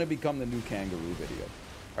 This is going to become the new kangaroo video.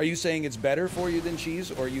 Are you saying it's better for you than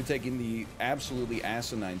cheese, or are you taking the absolutely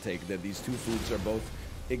asinine take that these two foods are both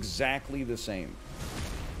exactly the same?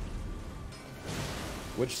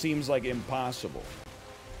 Which seems like impossible.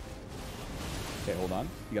 Okay, hold on.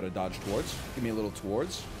 You got to dodge towards. Give me a little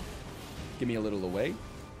towards. Give me a little away.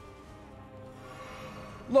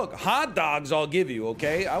 Look, hot dogs I'll give you,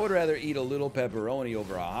 okay? I would rather eat a little pepperoni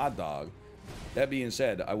over a hot dog. That being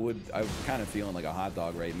said, I'm kind of feeling like a hot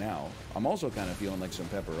dog right now. I'm also kind of feeling like some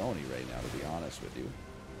pepperoni right now, to be honest with you.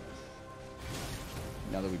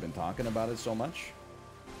 Now that we've been talking about it so much.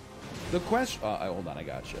 The question... hold on, I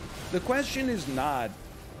got you. The question is not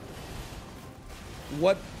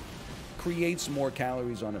what creates more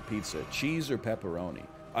calories on a pizza, cheese or pepperoni.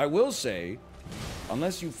 I will say,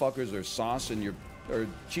 unless you fuckers are saucing your or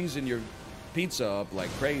cheesing your pizza up like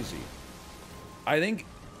crazy, I think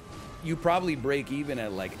you probably break even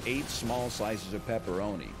at like 8 small slices of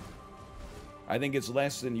pepperoni. I think it's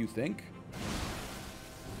less than you think.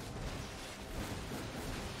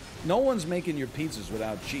 No one's making your pizzas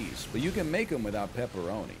without cheese, but you can make them without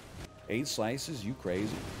pepperoni. 8 slices? You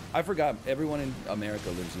crazy? I forgot everyone in America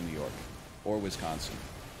lives in New York or Wisconsin.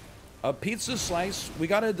 A pizza slice, we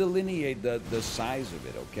gotta delineate the size of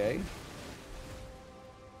it, okay?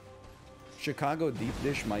 Chicago deep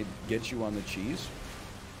dish might get you on the cheese.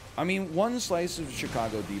 I mean, 1 slice of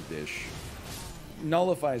Chicago deep dish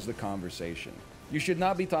nullifies the conversation. You should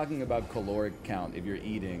not be talking about caloric count if you're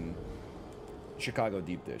eating Chicago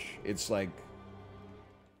deep dish. It's like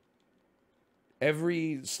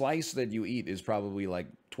every slice that you eat is probably like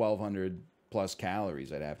 1,200 plus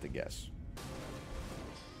calories, I'd have to guess.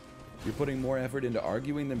 You're putting more effort into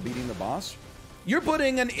arguing than beating the boss? You're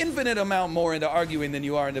putting an infinite amount more into arguing than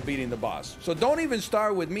you are into beating the boss. So don't even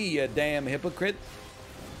start with me, you damn hypocrite.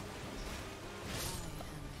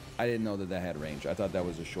 I didn't know that that had range. I thought that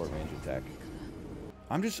was a short range attack.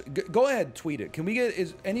 I'm just... Go ahead, tweet it. Can we get...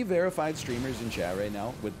 Is any verified streamers in chat right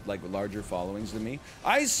now with, like, larger followings than me?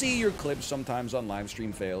 I see your clips sometimes on live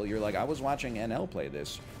stream fail. You're like, I was watching NL play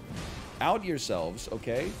this. Out yourselves,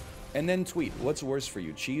 okay? And then tweet. What's worse for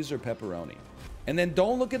you, cheese or pepperoni? And then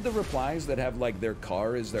don't look at the replies that have, like, their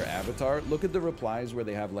car as their avatar. Look at the replies where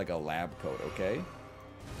they have, like, a lab coat, okay?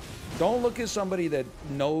 Don't look at somebody that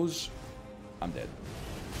knows... I'm dead.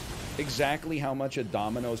 Exactly how much a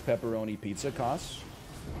Domino's pepperoni pizza costs.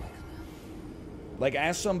 Like,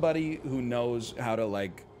 ask somebody who knows how to,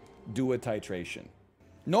 like, do a titration.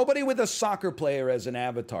 Nobody with a soccer player as an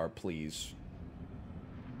avatar, please.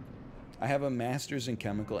 I have a master's in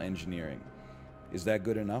chemical engineering. Is that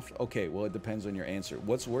good enough? Okay, well, it depends on your answer.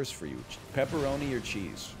 What's worse for you, pepperoni or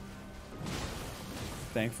cheese?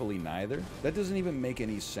 Thankfully, neither. That doesn't even make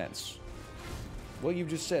any sense. What you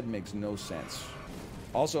just said makes no sense.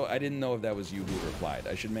 Also, I didn't know if that was you who replied.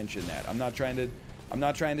 I should mention that. I'm not trying to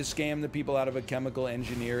scam the people out of a chemical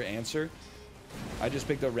engineer answer. I just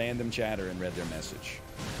picked a random chatter and read their message.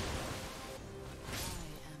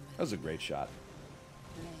 That was a great shot.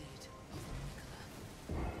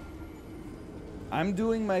 I'm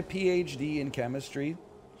doing my PhD in chemistry.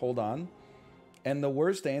 Hold on. And the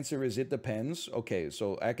worst answer is it depends. Okay,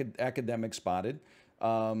 so academic spotted.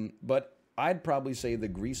 But I'd probably say the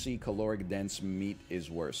greasy, caloric-dense meat is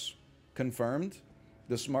worse. Confirmed?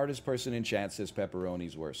 The smartest person in chat says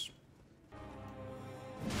pepperoni's worse.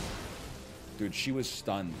 Dude, she was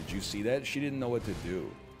stunned. Did you see that? She didn't know what to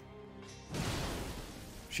do.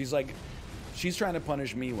 She's like... She's trying to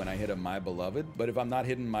punish me when I hit a My Beloved, but if I'm not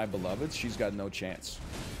hitting My Beloveds, she's got no chance.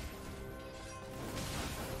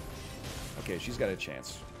 Okay, she's got a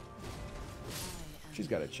chance. She's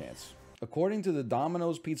got a chance. According to the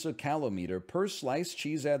Domino's Pizza Calometer, per slice,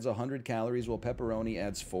 cheese adds 100 calories while pepperoni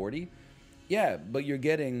adds 40. Yeah, but you're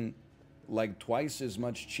getting like twice as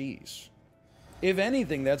much cheese. If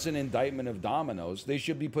anything, that's an indictment of Domino's. They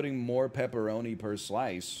should be putting more pepperoni per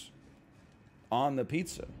slice on the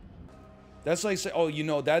pizza. That's like saying, oh, you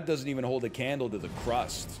know, that doesn't even hold a candle to the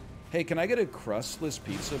crust. Hey, can I get a crustless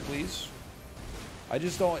pizza, please? I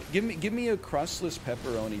just don't... Give me a crustless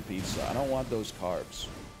pepperoni pizza. I don't want those carbs.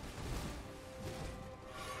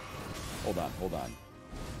 Hold on, hold on.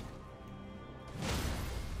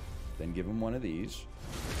 Then give him one of these.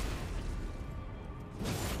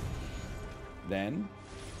 Then...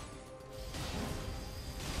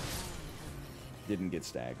 Didn't get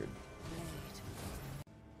staggered.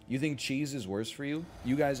 You think cheese is worse for you?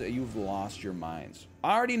 You guys, you've lost your minds.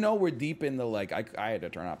 I already know we're deep in the, like, I had to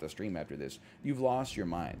turn off the stream after this. You've lost your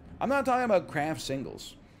mind. I'm not talking about craft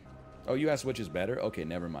singles. Oh, you asked which is better? Okay,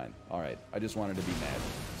 never mind. All right, I just wanted to be mad.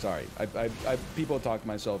 Sorry, I peepoTalked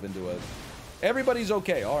myself into a... Everybody's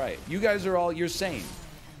okay, all right. You guys are all, you're sane.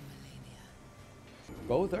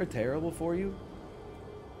 Both are terrible for you?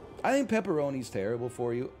 I think pepperoni's terrible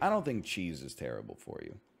for you. I don't think cheese is terrible for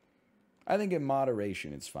you. I think in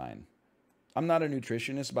moderation, it's fine. I'm not a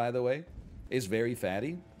nutritionist, by the way. It's very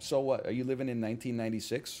fatty. So what? Are you living in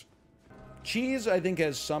 1996? Cheese, I think,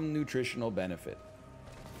 has some nutritional benefit.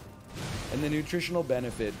 And the nutritional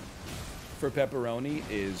benefit for pepperoni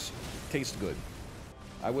is taste good.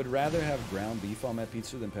 I would rather have ground beef on my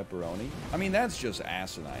pizza than pepperoni. I mean, that's just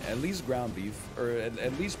asinine. At least ground beef, or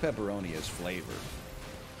at least pepperoni has flavor.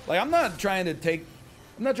 Like, I'm not trying to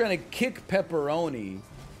kick pepperoni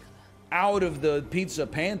out of the pizza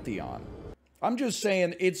pantheon. I'm just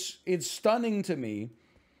saying it's stunning to me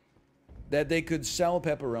that they could sell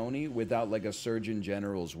pepperoni without like a Surgeon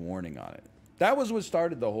General's warning on it. That was what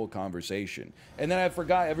started the whole conversation. And then I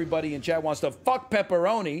forgot everybody in chat wants to fuck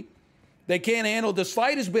pepperoni. They can't handle the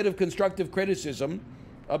slightest bit of constructive criticism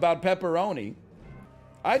about pepperoni.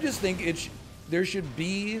 I just think there should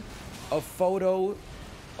be a photo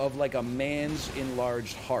of like a man's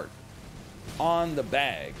enlarged heart on the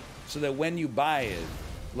bag so that when you buy it,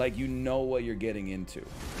 like you know what you're getting into.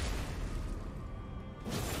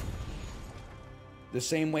 The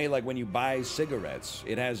same way like when you buy cigarettes,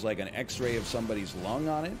 it has like an x-ray of somebody's lung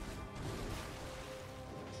on it.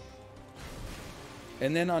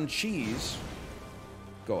 And then on cheese,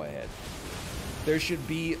 go ahead. There should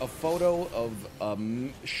be a photo of a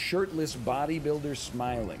shirtless bodybuilder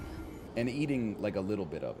smiling and eating like a little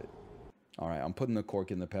bit of it. All right, I'm putting the cork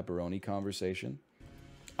in the pepperoni conversation.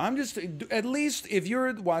 I'm just, at least if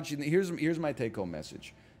you're watching, here's my take-home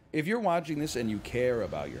message. If you're watching this and you care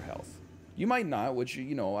about your health, you might not, which,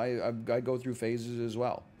 you know, I go through phases as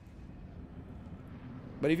well.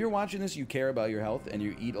 But if you're watching this, you care about your health, and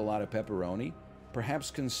you eat a lot of pepperoni, perhaps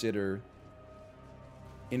consider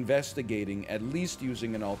investigating at least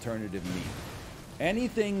using an alternative meat.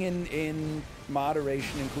 Anything in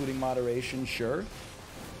moderation, including moderation, sure.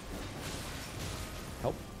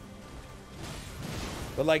 Help.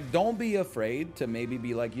 But like, don't be afraid to maybe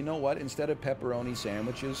be like, you know what, instead of pepperoni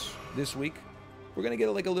sandwiches this week, we're gonna get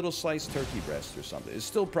like a little sliced turkey breast or something. It's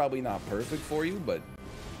still probably not perfect for you, but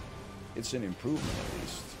it's an improvement at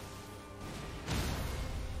least.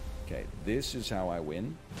 Okay, this is how I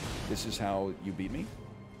win. This is how you beat me.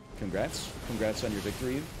 Congrats. Congrats on your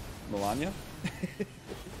victory, Malenia.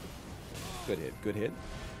 Good hit, good hit.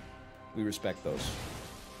 We respect those.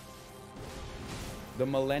 The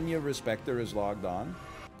Malenia Respecter is logged on.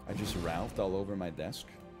 I just Ralphed all over my desk.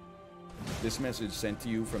 This message sent to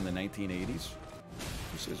you from the 1980s.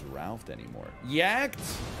 Who says Ralphed anymore? Yacked!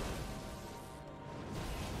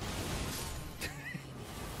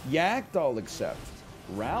 Yacked, I'll accept.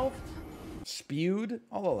 Ralph? Spewed?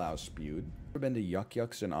 I'll allow spewed. Ever been to Yuck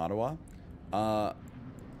Yucks in Ottawa?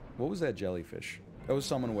 What was that jellyfish? That was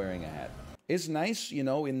someone wearing a hat. It's nice, you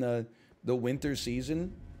know, in the winter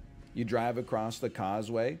season, you drive across the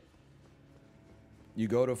causeway, you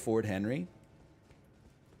go to Fort Henry,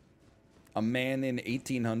 a man in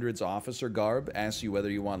 1800s officer garb asks you whether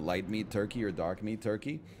you want light meat turkey or dark meat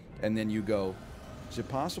turkey, and then you go, is it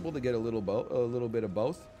possible to get a little bit of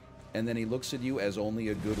both? And then he looks at you as only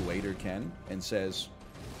a good waiter can and says,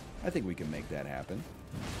 I think we can make that happen.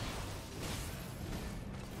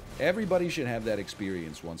 Everybody should have that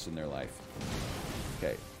experience once in their life.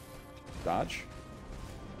 Okay. Dodge.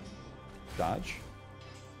 Dodge.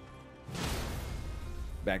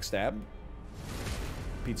 Backstab.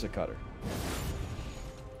 Pizza cutter.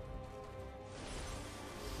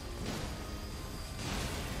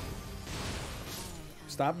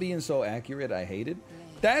 Stop being so accurate, I hate it.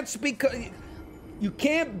 That's because you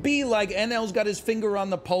can't be like NL's got his finger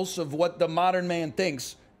on the pulse of what the modern man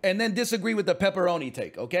thinks and then disagree with the pepperoni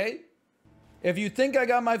take, okay? If you think I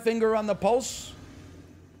got my finger on the pulse,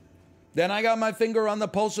 then I got my finger on the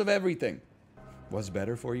pulse of everything. What's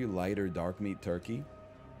better for you, light or dark meat turkey?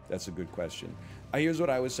 That's a good question. Here's what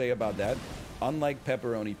I would say about that. Unlike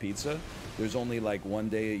pepperoni pizza, there's only like one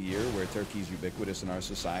day a year where turkey's ubiquitous in our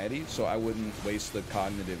society, so I wouldn't waste the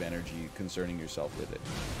cognitive energy concerning yourself with it.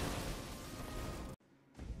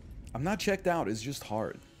 I'm not checked out, it's just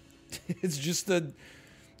hard. It's just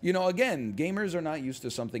you know, again, gamers are not used to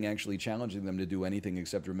something actually challenging them to do anything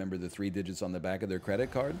except remember the 3 digits on the back of their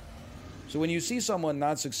credit card. So when you see someone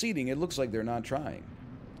not succeeding, it looks like they're not trying.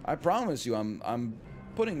 I promise you, I'm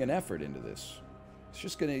putting an effort into this. It's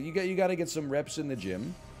just gonna, you gotta get some reps in the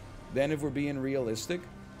gym. Then if we're being realistic,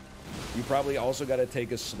 you probably also gotta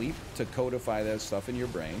take a sleep to codify that stuff in your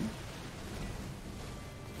brain.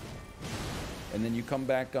 And then you come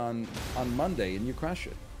back on Monday and you crush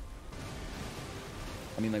it.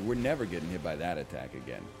 I mean, like, we're never getting hit by that attack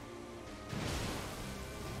again.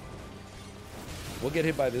 We'll get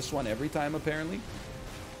hit by this one every time, apparently.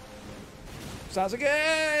 Sounds like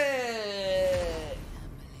it.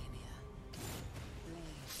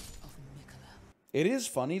 It is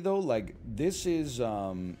funny, though. Like, this is,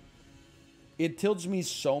 it tilts me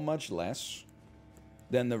so much less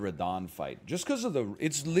than the Radon fight. Just because of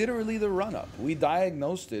it's literally the run-up. We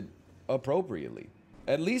diagnosed it appropriately.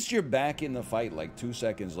 At least you're back in the fight like 2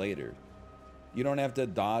 seconds later. You don't have to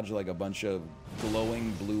dodge like a bunch of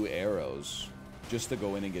glowing blue arrows just to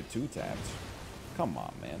go in and get 2-tapped. Come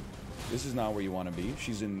on, man. This is not where you want to be.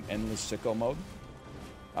 She's in endless sicko mode.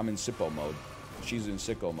 I'm in sippo mode. She's in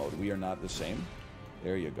sicko mode. We are not the same.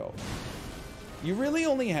 There you go. You really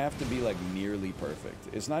only have to be like nearly perfect.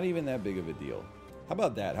 It's not even that big of a deal. How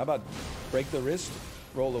about that? How about break the wrist,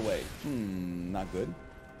 roll away? Not good.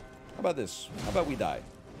 How about this? How about we die?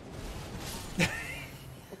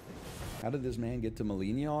 How did this man get to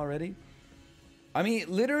Malenia already? I mean,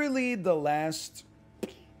 literally the last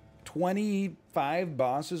 25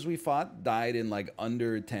 bosses we fought died in like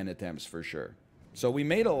under 10 attempts for sure. So we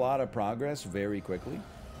made a lot of progress very quickly.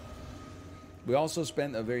 We also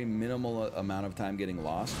spent a very minimal amount of time getting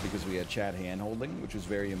lost because we had chat hand-holding, which was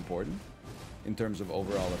very important in terms of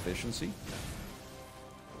overall efficiency.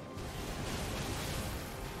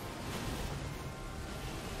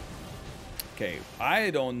 Okay,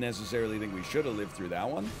 I don't necessarily think we should have lived through that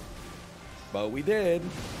one, but we did.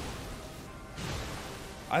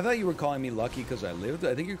 I thought you were calling me lucky because I lived.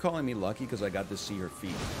 I think you're calling me lucky because I got to see her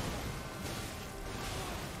feet.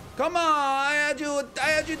 Come on, I had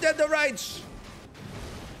you dead to rights.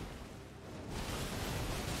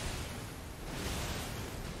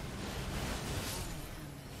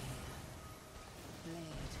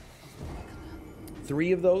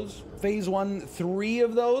 Three of those? Phase 1, 3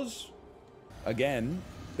 of those? Again,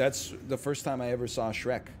 that's the first time I ever saw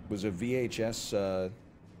Shrek. Was a VHS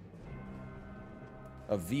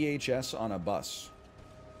on a bus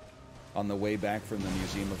on the way back from the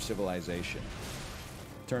Museum of Civilization.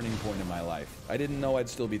 Turning point in my life. I didn't know I'd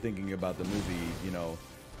still be thinking about the movie, you know,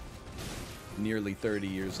 nearly 30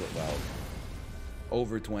 years, well,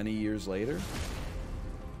 over 20 years later.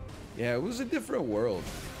 Yeah, it was a different world.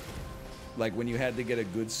 Like when you had to get a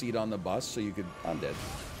good seat on the bus so you could... I'm dead.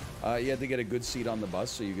 You had to get a good seat on the bus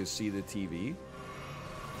so you could see the TV.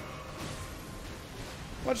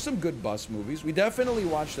 Watched some good bus movies. We definitely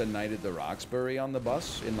watched A Night at the Roxbury on the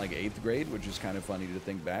bus in like 8th grade, which is kind of funny to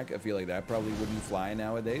think back. I feel like that probably wouldn't fly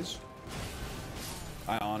nowadays.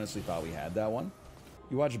 I honestly thought we had that one.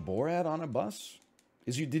 You watched Borat on a bus?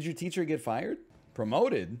 Did your teacher get fired?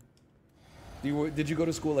 Promoted? Did you go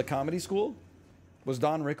to school at comedy school? Was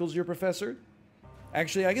Don Rickles your professor?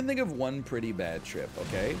 Actually, I can think of one pretty bad trip,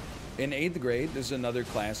 okay? In 8th grade, this is another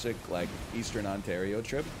classic, like, Eastern Ontario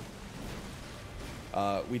trip.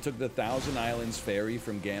 We took the Thousand Islands ferry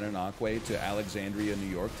from Gananoque to Alexandria, New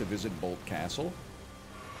York to visit Bolt Castle.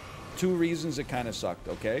 2 reasons it kind of sucked,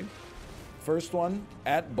 okay? First one,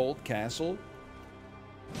 at Bolt Castle,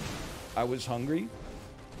 I was hungry.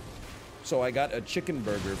 So I got a chicken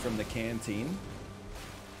burger from the canteen.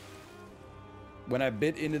 When I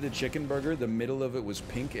bit into the chicken burger, the middle of it was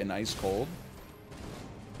pink and ice cold.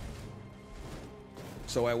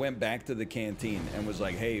 So I went back to the canteen and was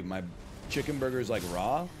like, hey, my chicken burger is like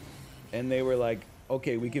raw. And they were like,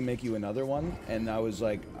 okay, we can make you another one. And I was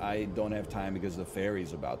like, I don't have time because the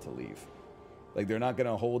ferry's about to leave. Like, they're not going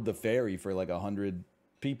to hold the ferry for like 100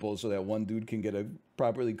 people so that one dude can get a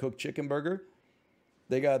properly cooked chicken burger.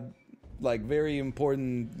 They got like very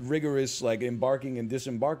important, rigorous, like embarking and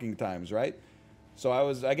disembarking times, right? So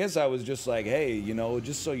I guess I was just like, hey, you know,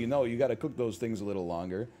 just so you know, you got to cook those things a little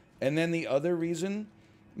longer. And then the other reason,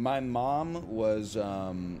 my mom was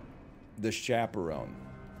the chaperone.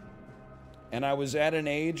 And I was at an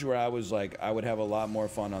age where I was like, I would have a lot more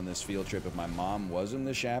fun on this field trip if my mom wasn't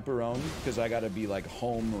the chaperone, because I got to be like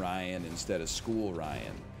home Ryan instead of school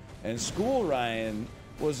Ryan. And school Ryan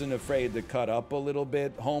wasn't afraid to cut up a little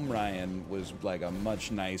bit. Home Ryan was like a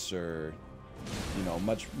much nicer, you know,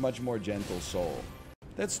 much more gentle soul.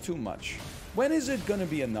 That's too much. When is it gonna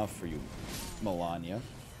be enough for you, Malenia?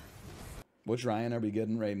 Which Ryan are we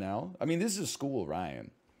getting right now? I mean, this is school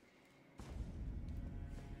Ryan.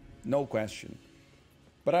 No question.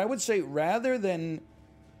 But I would say rather than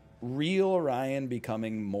real Ryan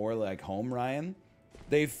becoming more like home Ryan,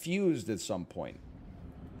 they fused at some point.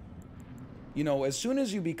 You know, as soon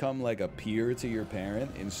as you become like a peer to your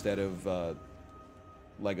parent instead of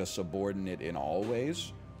like a subordinate in all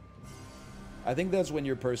ways, I think that's when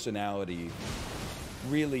your personality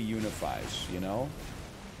really unifies, you know?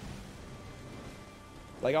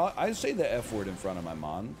 Like, I say the F word in front of my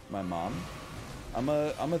mom. I'm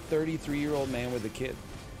a 33-year-old man with a kid.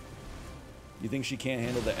 You think she can't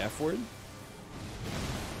handle the F word?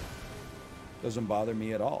 Doesn't bother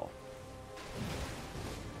me at all.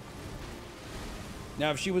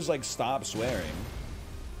 Now, if she was like, stop swearing,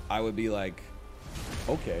 I would be like,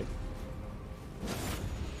 okay.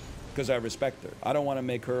 Because I respect her. I don't want to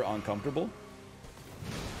make her uncomfortable.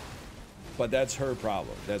 But that's her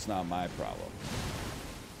problem. That's not my problem.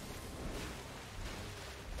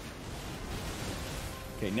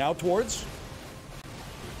 Okay, now towards.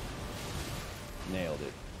 Nailed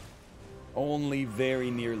it. Only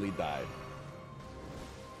very nearly died.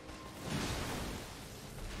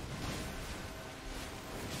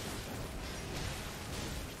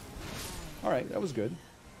 All right, that was good.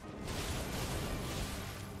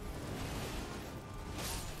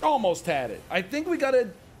 Almost had it. I think we've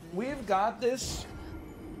got this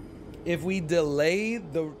If we delay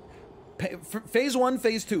the phase 1,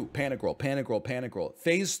 phase 2, panic roll, panic roll, panic roll.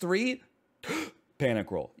 Phase 3,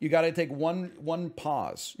 panic roll. You got to take one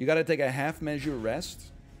pause. You got to take a half measure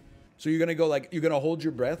rest. So you're going to go like, you're going to hold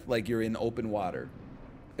your breath like you're in open water.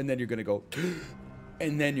 And then you're going to go,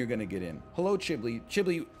 and then you're going to get in. Hello, Chibli.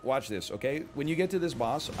 Chibli, watch this, okay? When you get to this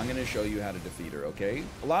boss, I'm going to show you how to defeat her, okay?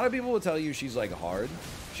 A lot of people will tell you she's like hard.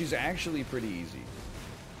 She's actually pretty easy.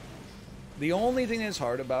 The only thing that's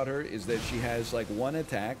hard about her is that she has like one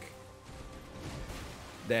attack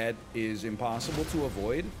that is impossible to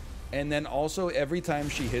avoid. And then also every time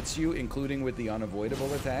she hits you, including with the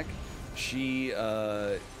unavoidable attack, she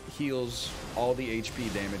heals all the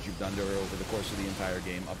HP damage you've done to her over the course of the entire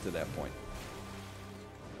game up to that point.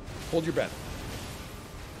 Hold your breath.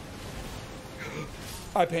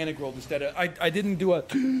 I panic rolled instead of... I didn't do a...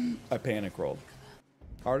 I panic rolled.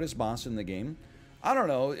 Hardest boss in the game? I don't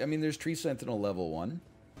know. I mean, there's Tree Sentinel level 1.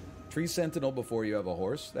 Tree Sentinel before you have a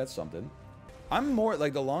horse. That's something. I'm more...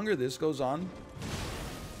 Like, the longer this goes on,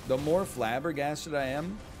 the more flabbergasted I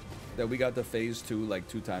am that we got to phase 2 like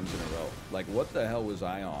 2 times in a row. Like, what the hell was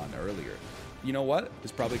I on earlier? You know what?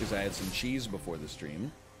 It's probably because I had some cheese before the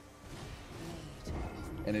stream.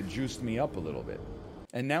 And it juiced me up a little bit.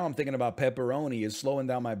 And now I'm thinking about pepperoni is slowing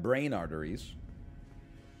down my brain arteries.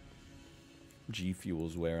 G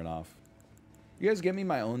Fuel's wearing off. You guys get me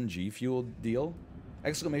my own G Fuel deal?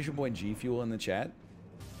 Exclamation point G Fuel in the chat.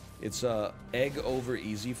 It's egg over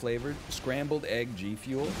easy flavored. Scrambled egg G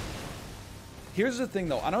Fuel. Here's the thing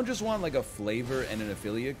though. I don't just want like a flavor and an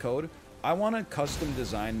affiliate code. I want to custom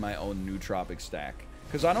design my own nootropic stack.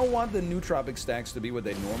 Because I don't want the nootropic stacks to be what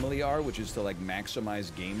they normally are, which is to like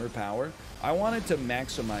maximize gamer power. I want it to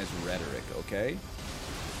maximize rhetoric, okay?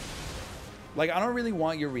 Like, I don't really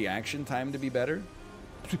want your reaction time to be better.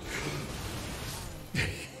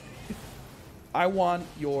 I want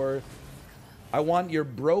your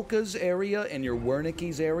Broca's area and your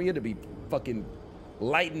Wernicke's area to be fucking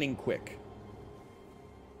lightning quick.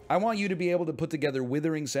 I want you to be able to put together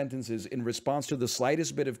withering sentences in response to the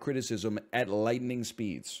slightest bit of criticism at lightning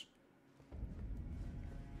speeds.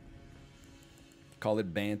 Call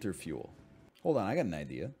it banter fuel. Hold on, I got an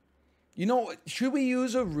idea. You know, should we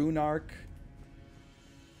use a rune arc?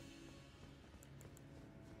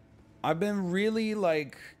 I've been really,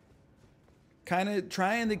 like, kind of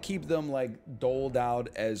trying to keep them, like, doled out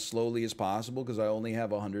as slowly as possible because I only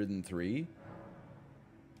have 103.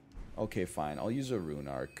 Okay, fine. I'll use a rune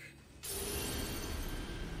arc.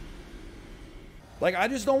 Like, I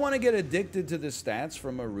just don't want to get addicted to the stats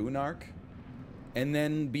from a rune arc and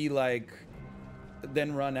then be like,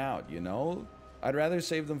 then run out, you know? I'd rather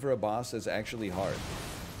save them for a boss that's actually hard.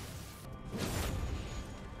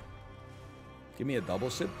 Give me a double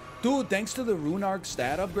sip. Dude, thanks to the rune arc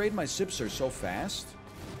stat upgrade, my sips are so fast.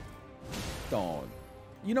 Don't.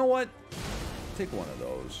 You know what? Take one of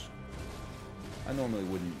those. I normally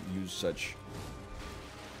wouldn't use such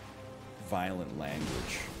violent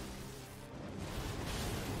language.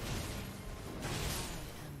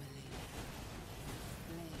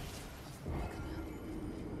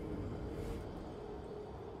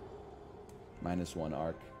 -1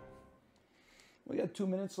 arc. We got 2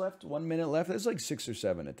 minutes left, 1 minute left. That's like 6 or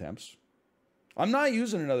 7 attempts. I'm not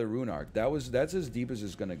using another rune arc. That's as deep as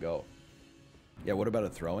it's gonna go. Yeah, what about a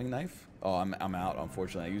throwing knife? Oh, I'm out,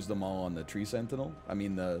 unfortunately. I used them all on the Tree Sentinel. I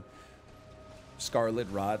mean, the Scarlet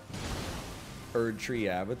Rot Erd Tree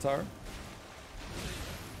Avatar.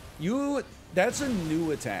 That's a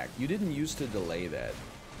new attack. You didn't used to delay that.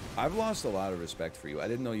 I've lost a lot of respect for you. I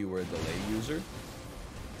didn't know you were a delay user.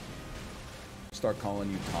 Start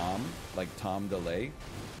calling you Tom, like Tom Delay.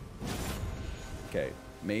 Okay,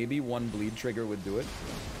 maybe one bleed trigger would do it.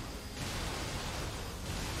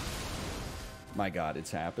 My God,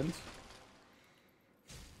 it's happened.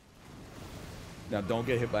 Now don't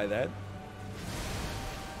get hit by that.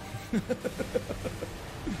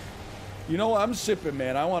 You know what? I'm sipping,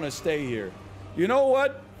 man. I want to stay here. You know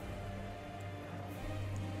what?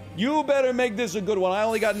 You better make this a good one. I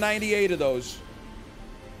only got 98 of those.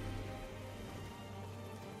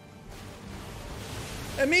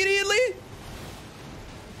 Immediately?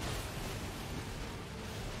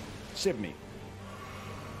 Sip me.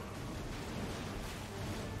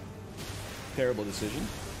 Terrible decision.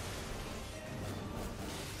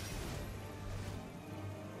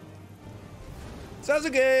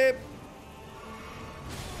 Sasuke!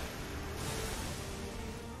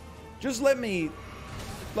 Just let me...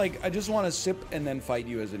 Like, I just want to sip and then fight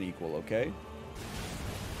you as an equal, okay?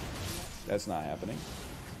 That's not happening.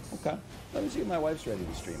 Okay. Let me see if my wife's ready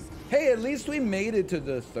to stream. Hey, at least we made it to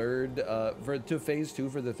the third, to phase 2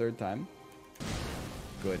 for the 3rd time.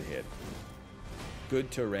 Good hit.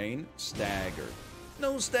 Good terrain. Stagger.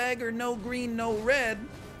 No stagger, no green, no red.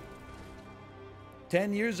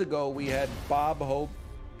 10 years ago, we had Bob Hope,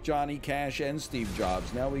 Johnny Cash, and Steve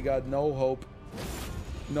Jobs. Now we got no Hope,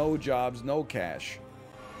 no Jobs, no Cash.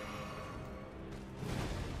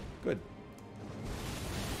 Good.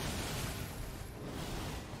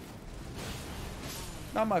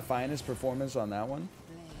 Not my finest performance on that one.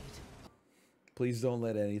 Please don't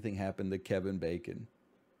let anything happen to Kevin Bacon.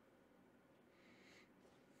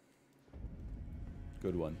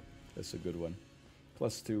 Good one. That's a good one.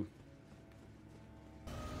 +2.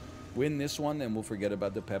 Win this one and we'll forget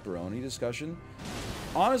about the pepperoni discussion.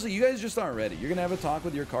 Honestly, you guys just aren't ready. You're going to have a talk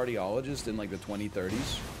with your cardiologist in like the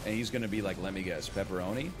 2030s, and he's going to be like, let me guess,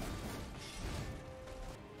 pepperoni?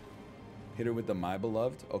 Hit her with the My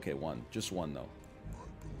Beloved? Okay, one. Just one, though.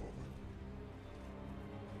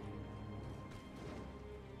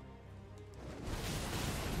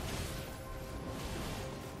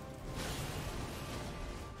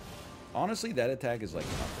 Honestly, that attack is like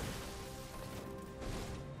nothing.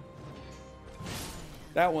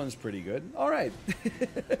 That one's pretty good. All right.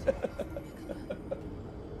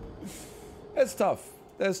 That's tough.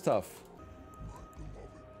 That's tough.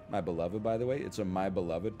 My Beloved, by the way. It's a My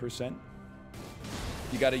Beloved %.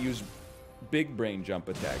 You got to use big brain jump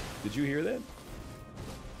attack. Did you hear that?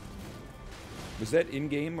 Was that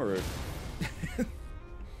in-game or...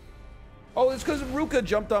 Oh, it's because Ruka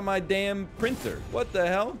jumped on my damn printer. What the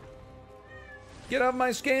hell? Get off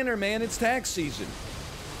my scanner, man. It's tax season.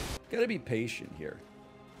 Gotta be patient here.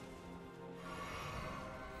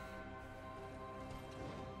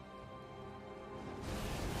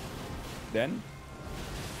 Then?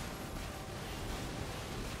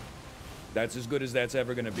 That's as good as that's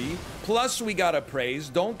ever gonna be. Plus, we got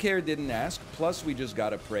appraised. Don't care, didn't ask. Plus, we just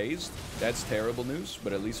got appraised. That's terrible news,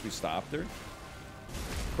 but at least we stopped her.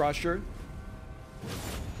 Crusher.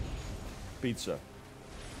 Pizza.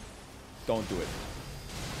 Don't do it.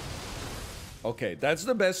 Okay, that's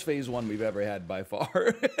the best phase 1 we've ever had by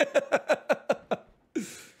far.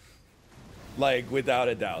 Like, without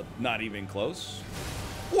a doubt. Not even close.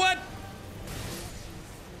 What?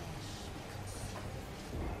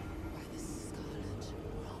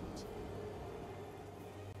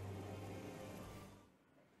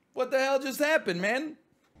 What the hell just happened, man?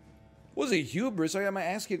 Was it hubris? I got my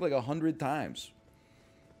ass kicked like 100 times.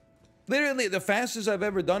 Literally, the fastest I've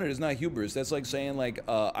ever done it is not hubris. That's like saying, like,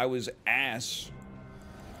 I was ass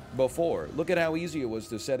before. Look at how easy it was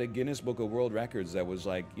to set a Guinness Book of World Records that was,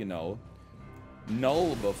 like, you know,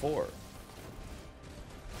 null before.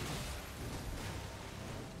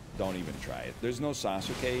 Don't even try it. There's no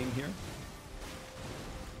Sasuke in here.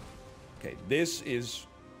 Okay, this is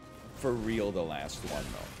for real the last one,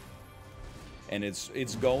 though. And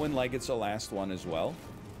it's going like it's the last one as well.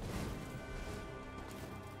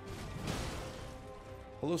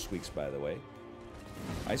 Hello, Squeaks, by the way.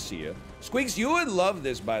 I see you. Squeaks, you would love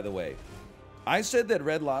this, by the way. I said that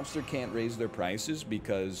Red Lobster can't raise their prices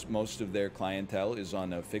because most of their clientele is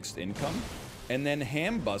on a fixed income. And then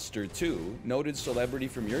Hambuster, too, noted celebrity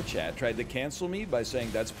from your chat, tried to cancel me by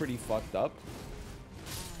saying that's pretty fucked up.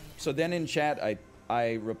 So then in chat,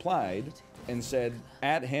 I replied and said,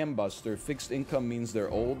 at Hambuster, fixed income means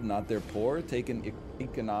they're old, not they're poor. Take an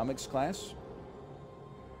economics class.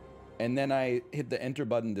 And then I hit the enter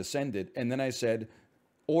button to send it. And then I said,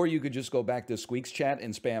 or you could just go back to Squeak's chat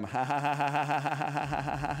and spam ha ha ha ha ha ha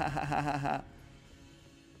ha ha ha ha.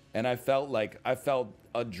 And I felt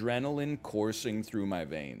adrenaline coursing through my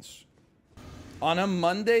veins. On a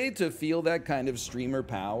Monday, to feel that kind of streamer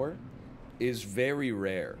power is very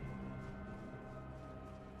rare.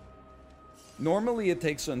 Normally, it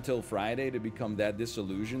takes until Friday to become that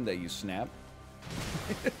disillusioned that you snap.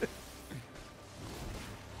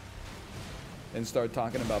 And start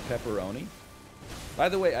talking about pepperoni. By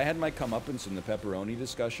the way, I had my comeuppance in the pepperoni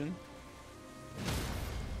discussion.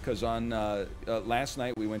 Because on last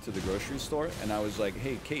night, we went to the grocery store, and I was like,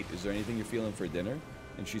 hey, Kate, is there anything you're feeling for dinner?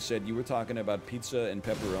 And she said, you were talking about pizza and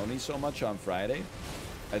pepperoni so much on Friday.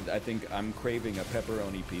 I think I'm craving a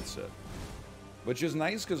pepperoni pizza. Which is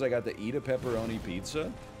nice, because I got to eat a pepperoni pizza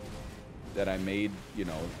that I made, you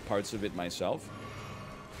know, parts of it myself.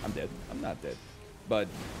 I'm dead. I'm not dead. But,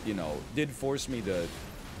 you know, did force me to,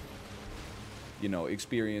 you know,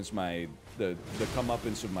 experience the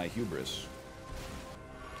comeuppance of my hubris.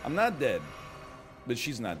 I'm not dead, but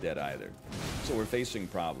she's not dead either. So we're facing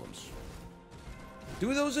problems.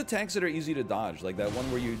 Do those attacks that are easy to dodge, like that one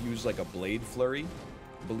where you use like a blade flurry.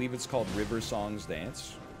 I believe it's called River Song's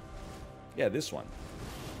Dance. Yeah, this one.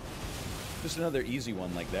 Just another easy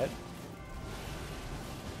one like that.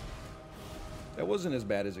 That wasn't as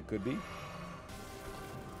bad as it could be.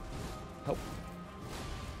 Help.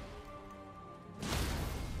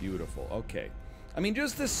 Beautiful. Okay. I mean,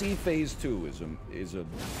 just to see phase 2 is a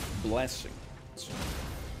blessing. It's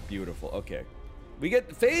beautiful. Okay. We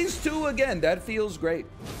get phase 2 again. That feels great.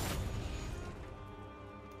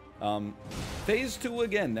 Phase 2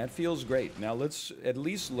 again. That feels great. Now let's at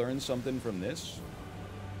least learn something from this.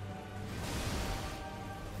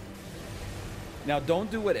 Now don't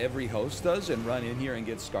do what every host does and run in here and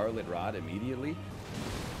get Scarlet Rot immediately.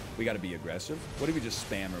 We gotta be aggressive. What if we just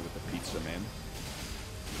spam her with the pizza, man?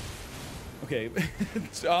 Okay.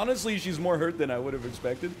 Honestly, she's more hurt than I would have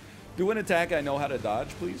expected. Do an attack I know how to dodge,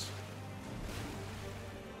 please.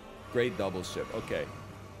 Great double sip. Okay.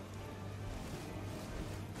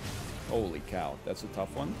 Holy cow. That's a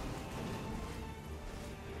tough one.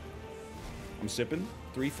 I'm sipping.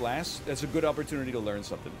 3 flasks. That's a good opportunity to learn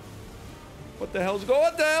something. What the hell's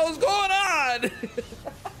going on?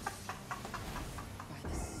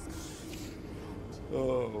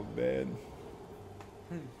 Oh, man.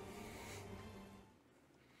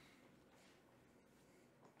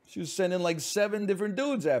 She was sending like 7 different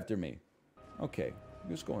dudes after me. Okay. I'm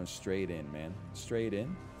just going straight in, man. Straight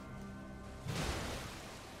in.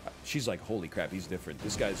 She's like, holy crap, he's different.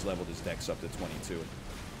 This guy's leveled his dex up to 22.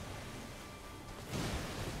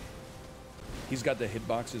 He's got the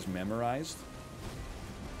hitboxes memorized.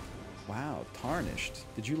 Wow, tarnished.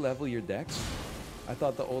 Did you level your dex? I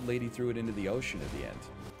thought the old lady threw it into the ocean at the end.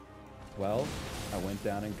 Well, I went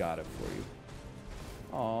down and got it for you.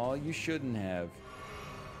 Aw, you shouldn't have.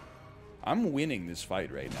 I'm winning this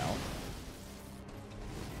fight right now.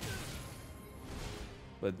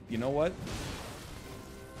 But you know what?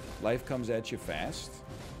 Life comes at you fast.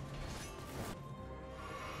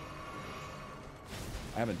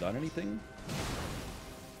 I haven't done anything.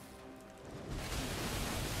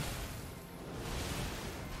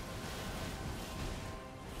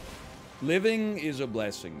 Living is a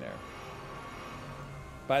blessing there.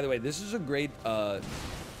 By the way, this is a great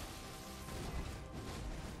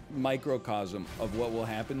microcosm of what will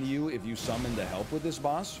happen to you if you summon to help with this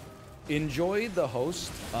boss. Enjoy the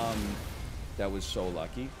host. That was so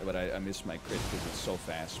lucky, but I missed my crit because it's so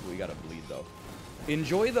fast. We gotta bleed though.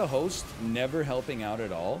 Enjoy the host never helping out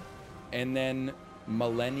at all, and then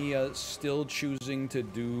Malenia still choosing to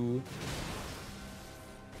do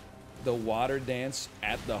the water dance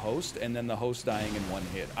at the host, and then the host dying in 1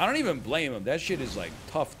 hit. I don't even blame him. That shit is like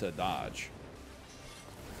tough to dodge.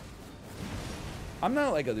 I'm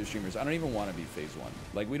not like other streamers. I don't even want to beat phase 1.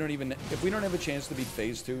 Like, we don't even, if we don't have a chance to beat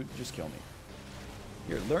phase 2, just kill me.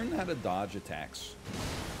 Here, learn how to dodge attacks.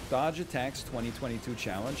 Dodge attacks 2022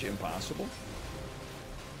 challenge, impossible.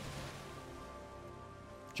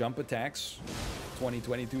 Jump attacks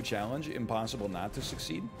 2022 challenge, impossible not to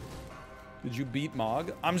succeed. Did you beat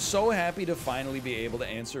Mog? I'm so happy to finally be able to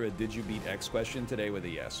answer a did you beat X question today with a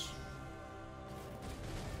yes.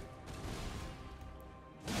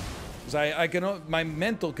 I can, my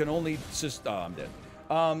mental can only, I'm dead.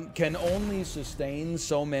 Can only sustain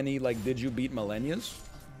so many, like, did you beat Malenias?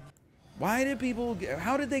 Why did people,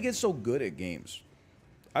 how did they get so good at games?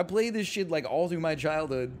 I played this shit, like, all through my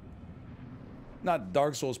childhood. Not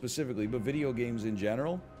Dark Souls specifically, but video games in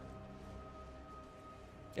general.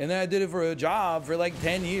 And then I did it for a job for, like,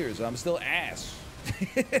 10 years. I'm still ass.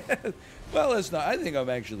 Well, it's not, I think I'm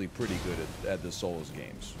actually pretty good at the Souls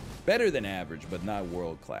games. Better than average, but not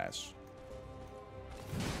world class.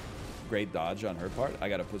 Great dodge on her part. I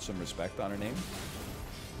gotta put some respect on her name.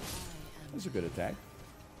 That's a good attack.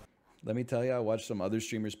 Let me tell you, I watched some other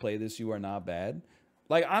streamers play this. You are not bad.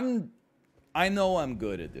 Like, I know I'm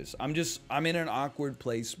good at this. I'm in an awkward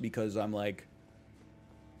place because I'm like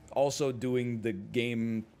also doing the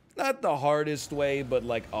game, not the hardest way, but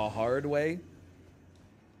like a hard way.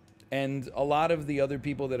 And a lot of the other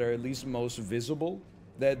people that are at least most visible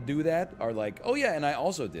that do that are like, oh yeah, and I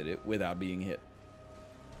also did it without being hit.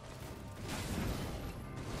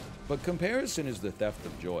 But comparison is the theft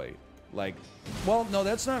of joy. Like, well, no,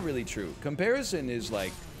 that's not really true. Comparison is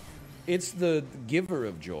like, it's the giver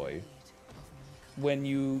of joy when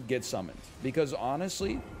you get summoned. Because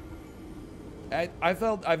honestly, I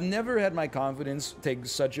felt, I've never had my confidence take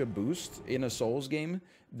such a boost in a Souls game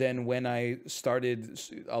than when I started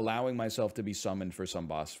allowing myself to be summoned for some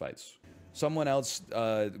boss fights. Someone else,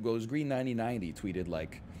 goes Green9090, tweeted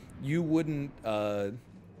like, you wouldn't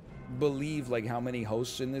believe like how many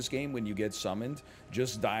hosts in this game when you get summoned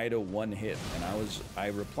just die to 1 hit. And I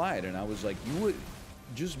replied and I was like, you would,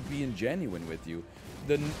 just being genuine with you,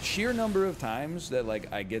 the sheer number of times that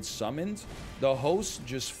like I get summoned, the host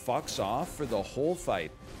just fucks off for the whole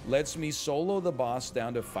fight, lets me solo the boss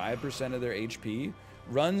down to 5% of their HP,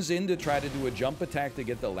 runs in to try to do a jump attack to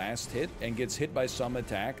get the last hit, and gets hit by some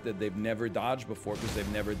attack that they've never dodged before because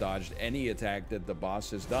they've never dodged any attack that the boss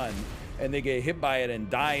has done, and they get hit by it and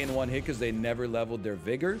die in one hit because they never leveled their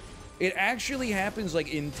vigor. It actually happens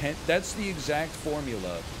like in 10, that's the exact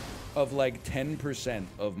formula of like 10%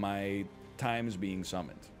 of my times being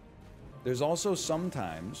summoned. There's also some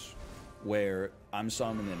times where I'm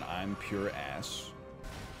summoned and I'm pure ass.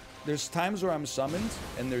 There's times where I'm summoned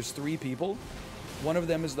and there's 3 people. One of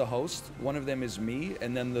them is the host, one of them is me,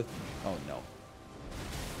 and then the... oh, no.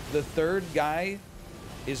 The third guy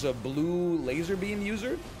is a blue laser beam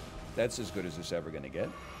user. That's as good as it's ever gonna get.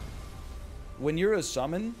 When you're a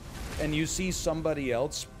summon and you see somebody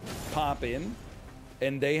else pop in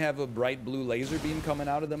and they have a bright blue laser beam coming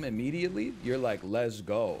out of them immediately, you're like, let's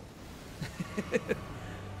go.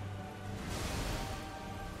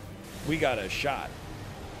 We got a shot.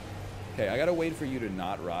 Okay, I gotta wait for you to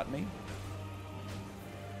not rot me.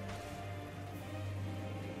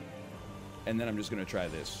 And then I'm just gonna try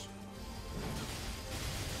this.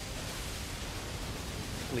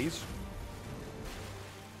 Please.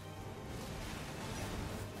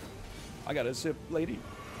 I got a sip, lady.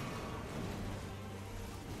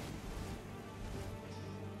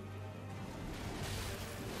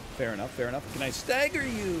 Fair enough, fair enough. Can I stagger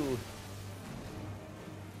you?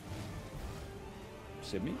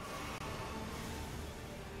 Sip me.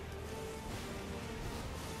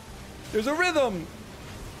 There's a rhythm!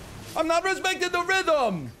 I'm not respecting the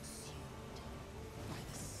rhythm!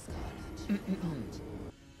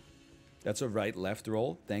 That's a right-left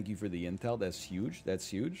roll. Thank you for the intel. That's huge. That's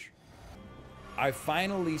huge. I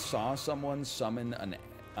finally saw someone summon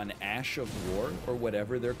an Ash of War, or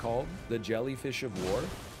whatever they're called, the Jellyfish of War.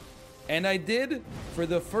 And I did, for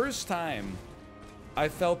the first time, I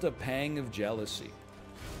felt a pang of jealousy.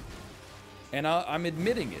 And I'm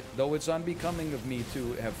admitting it, though it's unbecoming of me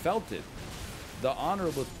to have felt it. The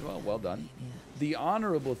honorable, well done. The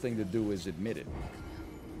honorable thing to do is admit it.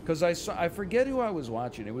 Because I forget who I was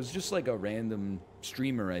watching. It was just like a random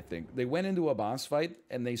streamer, I think. They went into a boss fight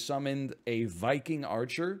and they summoned a Viking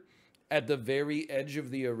archer at the very edge of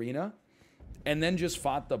the arena and then just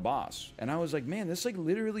fought the boss. And I was like, man, this is like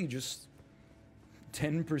literally just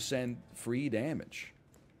 10% free damage.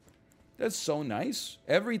 That's so nice.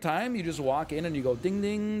 Every time you just walk in and you go ding,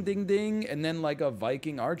 ding, ding, ding, and then like a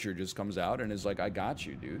Viking archer just comes out and is like, I got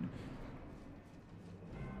you, dude.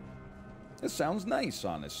 That sounds nice,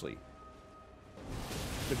 honestly.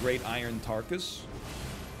 The Great Iron Tarkus.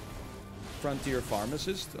 Frontier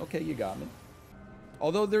Pharmacist. Okay, you got me.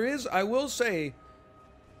 Although there is, I will say,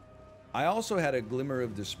 I also had a glimmer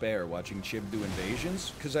of despair watching Chib do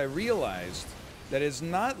invasions, because I realized that it's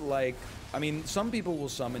not like, I mean, some people will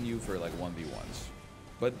summon you for like 1v1s,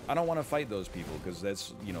 but I don't want to fight those people, because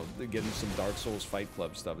that's, you know, getting some Dark Souls Fight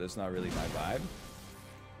Club stuff. That's not really my vibe.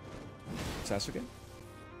 Sasuke?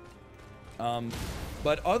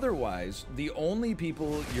 But otherwise, the only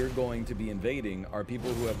people you're going to be invading are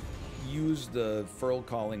people who have used the Furl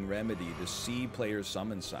Calling remedy to see player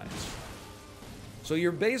summon signs. So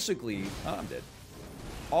you're basically, oh, I'm dead,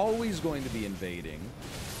 always going to be invading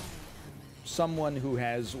someone who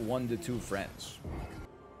has 1 to 2 friends.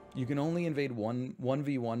 You can only invade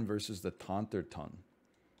 1v1 versus the Taunter Tongue.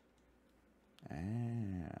 Ah,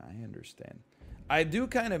 I understand. I do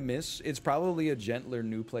kind of miss, it's probably a gentler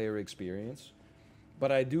new player experience,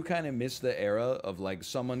 but I do kind of miss the era of like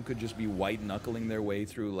someone could just be white knuckling their way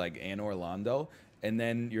through like Anne Orlando, and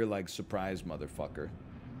then you're like, surprise, motherfucker.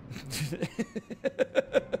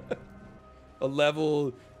 A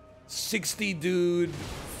level 60 dude,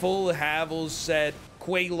 full Havel set,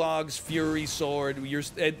 Quaylog's Fury Sword. You're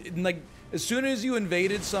like, as soon as you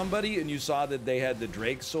invaded somebody and you saw that they had the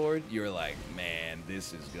Drake Sword, you're like, man,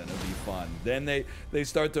 this is gonna be fun. Then they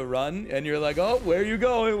start to run, and you're like, oh, where are you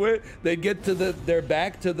going? Where? They get to their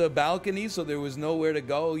back to the balcony, so there was nowhere to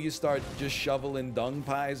go. You start just shoveling dung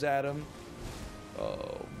pies at them.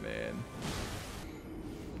 Oh, man.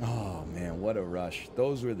 Oh, man, what a rush.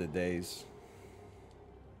 Those were the days.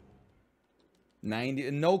 90,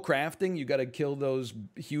 no crafting. You got to kill those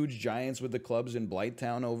huge giants with the clubs in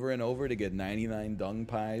Blighttown over and over to get 99 dung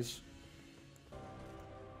pies.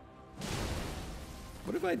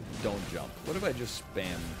 What if I don't jump? What if I just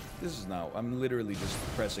spam? This is not, I'm literally just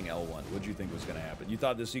pressing L1. What do you think was going to happen? You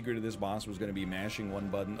thought the secret of this boss was going to be mashing one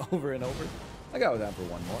button over and over? I got time for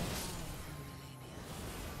one more.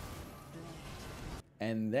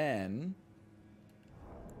 And then,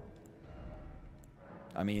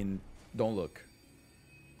 I mean, don't look.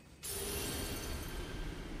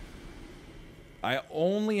 I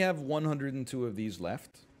only have 102 of these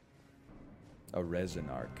left. A resin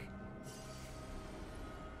arc.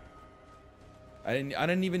 I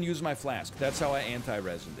didn't even use my flask. That's how I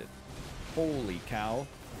anti-resined it. Holy cow.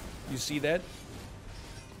 You see that?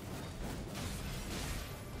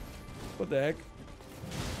 What the heck?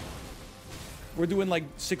 We're doing like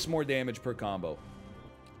 6 more damage per combo.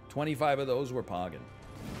 25 of those were pogging.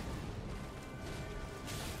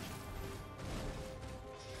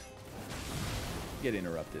 Get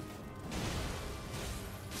interrupted.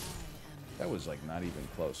 That was like not even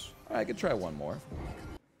close. All right, I could try one more.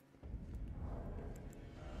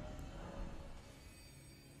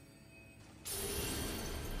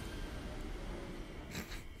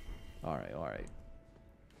 All right, all right.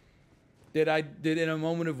 Did in a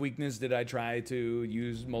moment of weakness, did I try to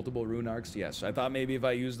use multiple rune arcs? Yes. I thought maybe if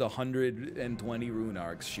I used 120 rune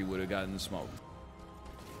arcs, she would have gotten smoked.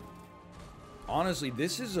 Honestly,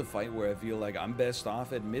 this is a fight where I feel like I'm best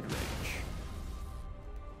off at mid-range.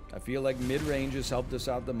 I feel like mid-range has helped us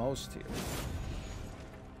out the most here.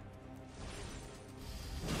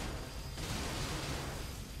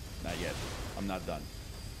 Not yet. I'm not done.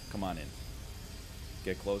 Come on in.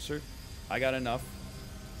 Get closer. I got enough.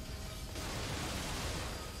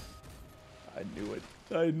 I knew it.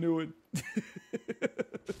 I knew it.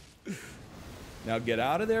 Now get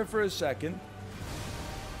out of there for a second.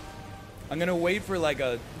 I'm gonna wait for like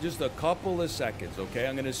just a couple of seconds, okay?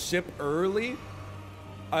 I'm gonna sip early.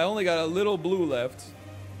 I only got a little blue left.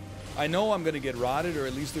 I know I'm gonna get rotted, or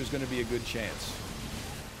at least there's gonna be a good chance.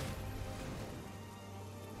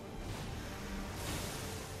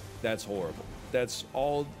 That's horrible. That's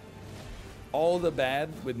all the bad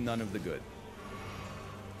with none of the good.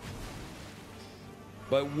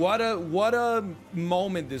 But what a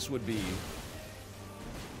moment this would be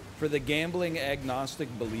for the gambling agnostic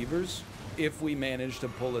believers if we manage to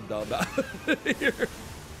pull a dub out of here.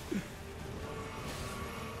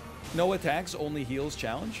 No attacks, only heals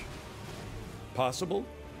challenge? Possible?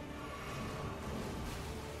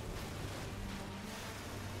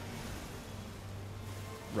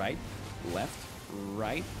 Right, left,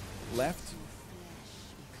 right, left.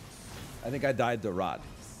 I think I died to rot.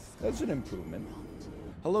 That's an improvement.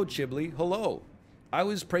 Hello, Chibli. Hello. I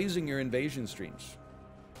was praising your invasion streams.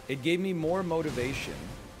 It gave me more motivation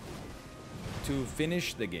to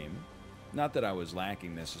finish the game. Not that I was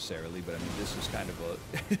lacking necessarily, but I mean, this is kind of a,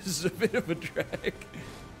 this is a bit of a drag.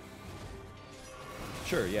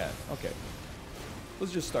 Sure, yeah, okay.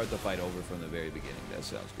 Let's just start the fight over from the very beginning. That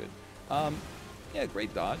sounds good. Yeah,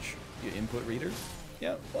 great dodge. Your input reader.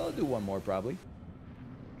 Yeah, well, I'll do one more probably.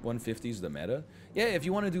 150 is the meta. Yeah, if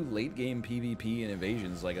you want to do late game PvP and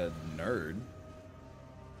invasions like a nerd.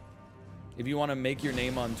 If you want to make your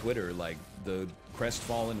name on Twitter like the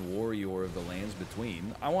crestfallen warrior of the lands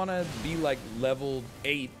between, I want to be like level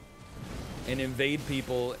 8 and invade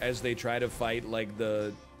people as they try to fight like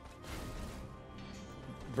the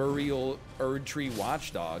burial Erdtree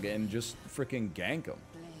watchdog and just freaking gank them.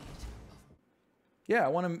 Yeah, I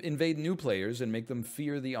want to invade new players and make them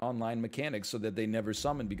fear the online mechanics so that they never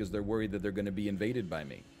summon because they're worried that they're going to be invaded by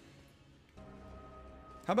me.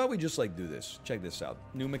 How about we just like do this? Check this out.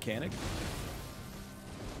 New mechanic.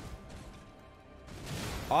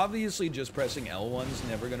 Obviously just pressing L1's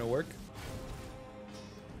never going to work.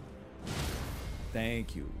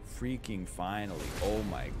 Thank you. Freaking finally. Oh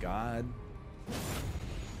my god.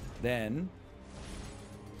 Then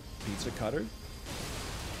pizza cutter.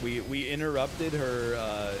 We interrupted her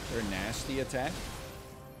her nasty attack.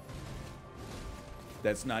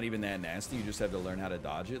 That's not even that nasty. You just have to learn how to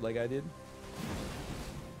dodge it like I did.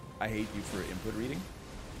 I hate you for input reading.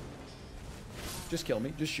 Just kill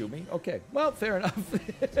me. Just shoot me. Okay. Well, fair enough.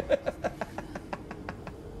 If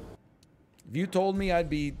you told me I'd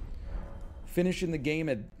be finishing the game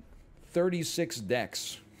at 36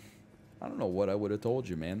 decks, I don't know what I would have told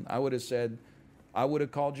you, man. I would have said, I would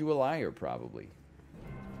have called you a liar, probably.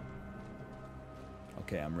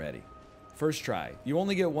 Okay, I'm ready. First try. You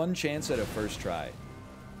only get one chance at a first try.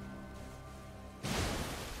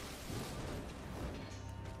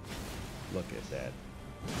 Look at that.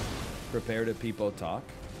 Prepare to peepoTalk.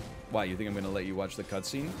 Why, you think I'm going to let you watch the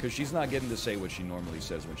cutscene? Because she's not getting to say what she normally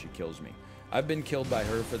says when she kills me. I've been killed by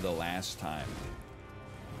her for the last time.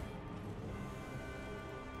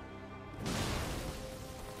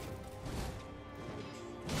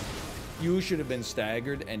 You should have been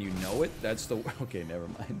staggered and you know it. That's the... Okay, never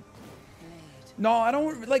mind. No, I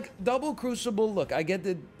don't... Like, double Crucible... Look, I get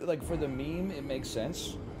that, like, for the meme, it makes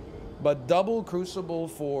sense. But double Crucible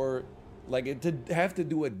for... Like, it to have to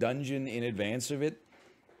do a dungeon in advance of it...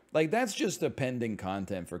 Like, that's just appending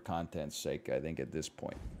content for content's sake, I think, at this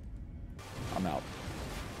point. I'm out.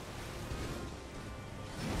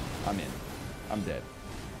 I'm in. I'm dead.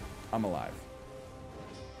 I'm alive.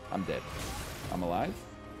 I'm dead. I'm alive.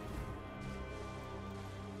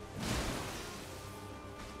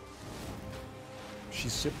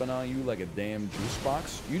 She's sipping on you like a damn juice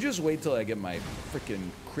box. You just wait till I get my freaking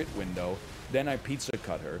crit window. Then I pizza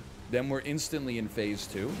cut her. Then we're instantly in phase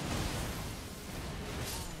 2.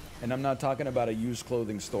 And I'm not talking about a used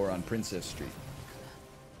clothing store on Princess Street.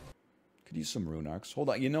 Could use some rune arcs. Hold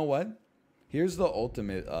on. You know what? Here's the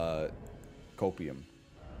ultimate copium.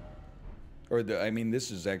 Or I mean,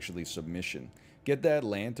 this is actually submission. Get that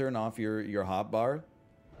lantern off your hotbar.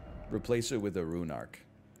 Replace it with a rune arc.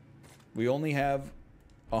 We only have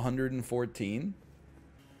 114,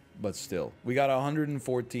 but still, we got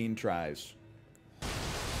 114 tries.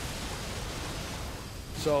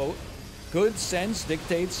 So, good sense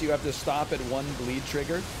dictates you have to stop at 1 bleed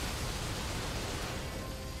trigger.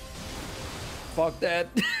 Fuck that.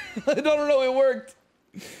 I don't know, it worked.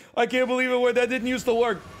 I can't believe it worked. That didn't used to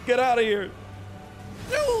work. Get out of here.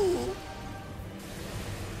 No.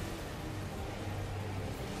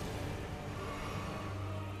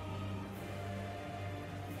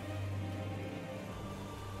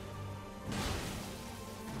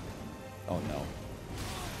 Oh no.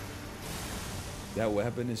 That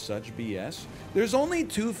weapon is such BS. There's only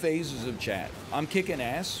 2 phases of chat. I'm kicking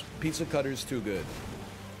ass. Pizza cutter's too good.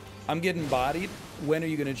 I'm getting bodied. When are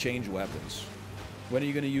you going to change weapons? When are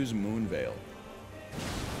you going to use Moonveil?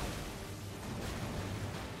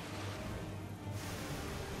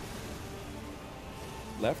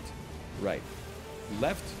 Left? Right.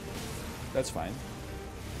 Left? That's fine.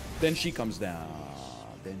 Then she comes down.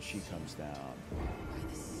 Then she comes down.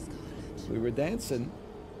 We were dancing.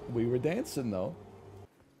 We were dancing, though.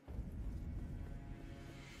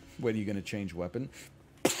 When are you going to change weapon?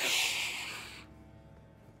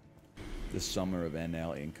 The summer of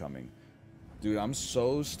NL incoming. Dude, I'm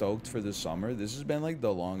so stoked for this summer. This has been like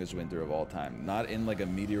the longest winter of all time. Not in like a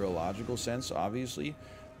meteorological sense, obviously,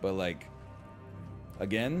 but like,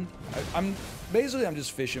 again, I'm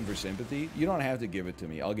just fishing for sympathy. You don't have to give it to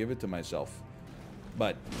me. I'll give it to myself.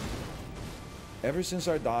 But ever since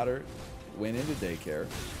our daughter went into daycare,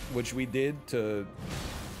 which we did to,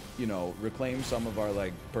 you know, reclaim some of our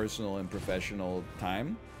like personal and professional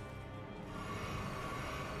time,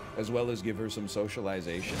 as well as give her some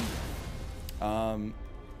socialization.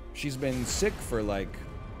 She's been sick for like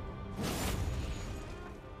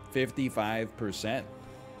 55%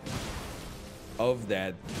 of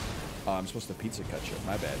that. Oh, I'm supposed to pizza cut you.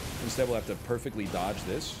 My bad. Instead, we'll have to perfectly dodge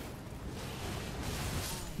this.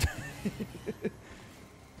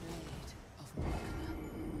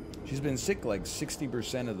 She's been sick like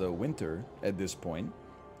 60% of the winter at this point.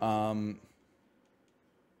 I'm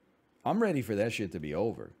ready for that shit to be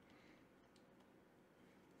over.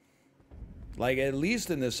 Like, at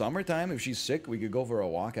least in the summertime, if she's sick, we could go for a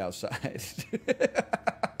walk outside.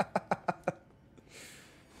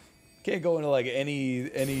 Can't go into, like,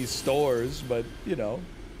 any stores, but, you know.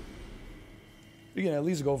 We can at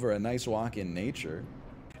least go for a nice walk in nature.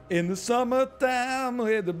 In the summertime,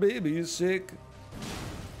 where the baby is sick,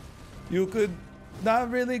 you could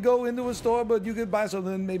not really go into a store, but you could buy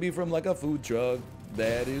something maybe from, like, a food truck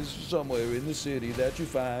that is somewhere in the city that you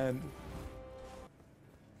find.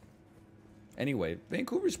 Anyway,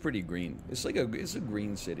 Vancouver's pretty green. It's like it's a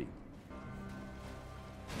green city.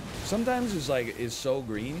 Sometimes it's so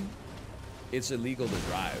green, it's illegal to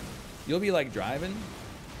drive. You'll be like driving,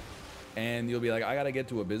 and you'll be like, I gotta get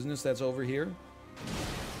to a business that's over here.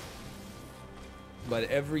 But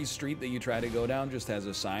every street that you try to go down just has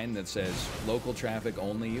a sign that says local traffic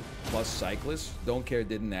only plus cyclists. Don't care,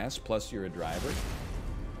 didn't ask, plus you're a driver.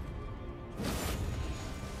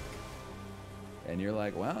 And you're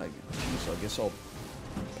like, well, geez, I guess I'll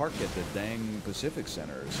park at the dang Pacific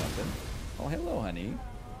Center or something. Oh, hello, honey.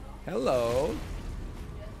 Hello.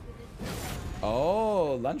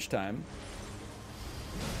 Oh, lunchtime.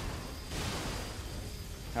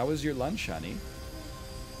 How was your lunch, honey?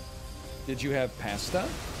 Did you have pasta?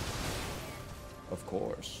 Of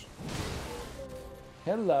course.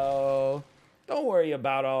 Hello. Don't worry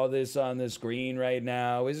about all this on the screen right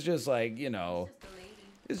now. It's just like, you know...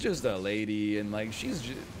 It's just a lady, and like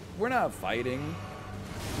we're not fighting,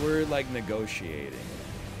 we're like negotiating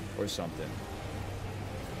or something.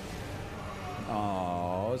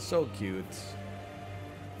 Oh, so cute.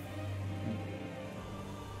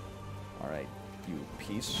 All right, you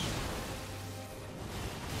piece.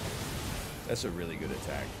 That's a really good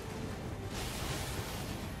attack.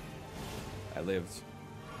 I lived.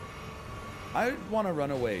 I want to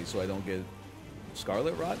run away so I don't get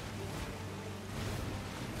Scarlet Rot.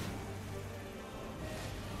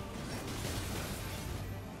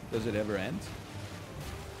 Does it ever end?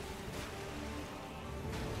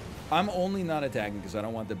 I'm only not attacking because I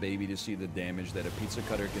don't want the baby to see the damage that a pizza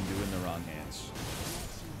cutter can do in the wrong hands.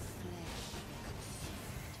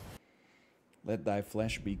 Let thy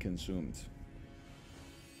flesh be consumed.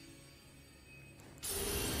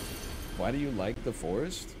 Why do you like the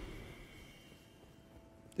forest?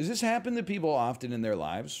 Does this happen to people often in their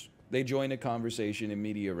lives? They join a conversation in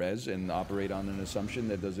media res and operate on an assumption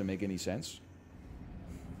that doesn't make any sense.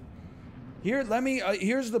 Here,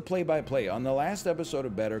 here's the play-by-play. On the last episode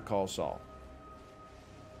of Better Call Saul,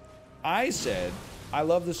 I said, I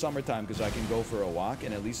love the summertime because I can go for a walk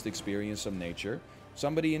and at least experience some nature.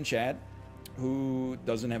 Somebody in chat who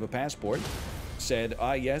doesn't have a passport said,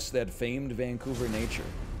 ah, yes, that famed Vancouver nature.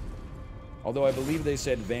 Although I believe they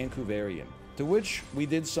said Vancouverian. To which we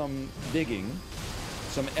did some digging,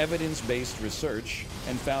 some evidence-based research,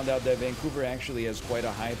 and found out that Vancouver actually has quite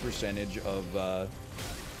a high percentage of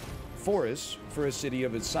forests for a city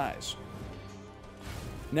of its size.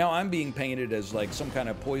 Now I'm being painted as like some kind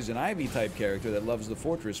of poison ivy type character that loves the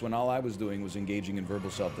fortress when all I was doing was engaging in verbal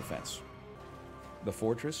self-defense. The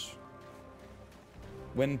fortress?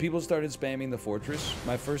 When people started spamming the fortress,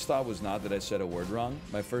 my first thought was not that I said a word wrong.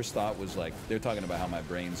 My first thought was like, they're talking about how my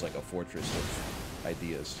brain's like a fortress of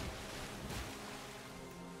ideas.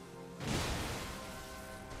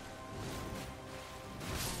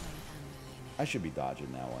 I should be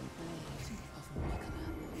dodging that one.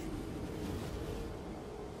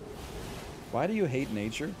 Why do you hate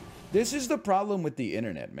nature? This is the problem with the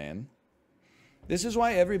internet, man. This is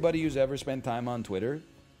why everybody who's ever spent time on Twitter,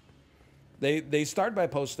 they start by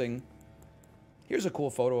posting, here's a cool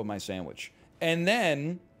photo of my sandwich. And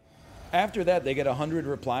then, after that, they get 100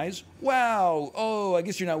 replies. Wow, oh, I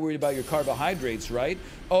guess you're not worried about your carbohydrates, right?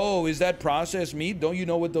 Oh, is that processed meat? Don't you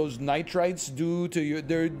know what those nitrites do to your...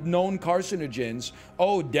 They're known carcinogens.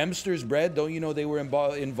 Oh, Dempster's bread? Don't you know they were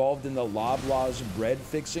involved in the Loblaws bread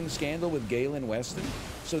fixing scandal with Galen Weston?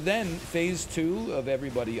 So then, phase 2 of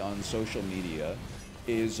everybody on social media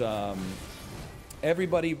is...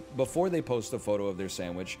 everybody, before they post a photo of their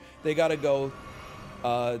sandwich, they gotta go,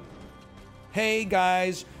 hey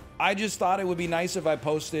guys, I just thought it would be nice if I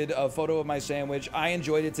posted a photo of my sandwich. I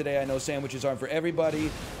enjoyed it today. I know sandwiches aren't for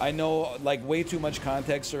everybody. I know like way too much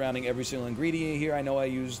context surrounding every single ingredient here. I know I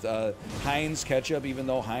used Heinz ketchup, even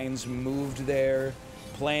though Heinz moved their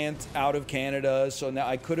plant out of Canada. So now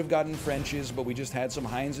I could have gotten French's, but we just had some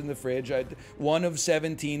Heinz in the fridge. One of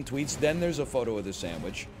 17 tweets. Then there's a photo of the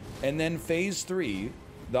sandwich. And then phase 3,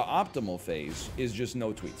 the optimal phase, is just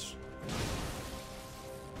no tweets.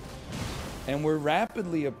 And we're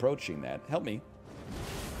rapidly approaching that. Help me.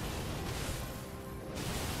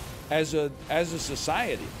 As a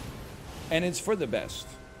society. And it's for the best.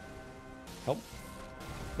 Help.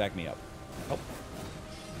 Back me up. Help.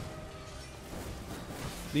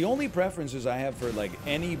 The only preferences I have for like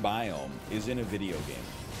any biome is in a video game.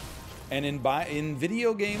 And in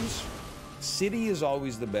video games, city is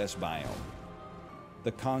always the best biome.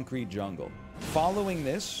 The concrete jungle. Following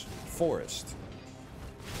this, forest.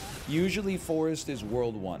 Usually forest is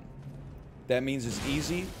world 1. That means it's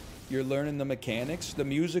easy. You're learning the mechanics. The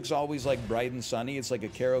music's always like bright and sunny. It's like a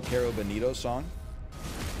Caro Caro Bonito song.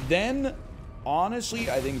 Then, honestly,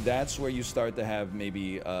 I think that's where you start to have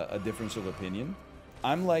maybe a difference of opinion.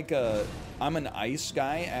 I'm an ice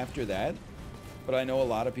guy after that. But I know a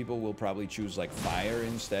lot of people will probably choose like fire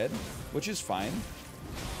instead, which is fine.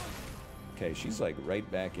 Okay, she's like right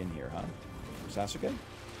back in here, huh? Sasuke?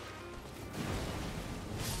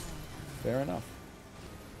 Fair enough.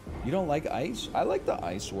 You don't like ice? I like the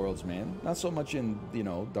ice worlds, man. Not so much in, you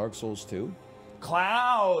know, Dark Souls 2.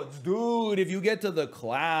 Clouds, dude, if you get to the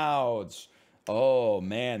clouds. Oh,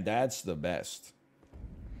 man, that's the best.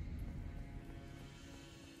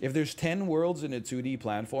 If there's 10 worlds in a 2D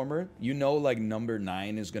platformer, you know like number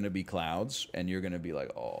 9 is going to be clouds, and you're going to be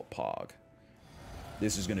like, oh, pog.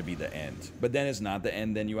 This is going to be the end. But then it's not the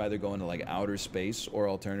end. Then you either go into like outer space, or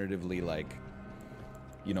alternatively like,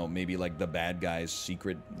 you know, maybe like the bad guy's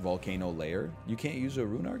secret volcano lair. You can't use a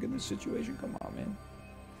rune arc in this situation? Come on, man.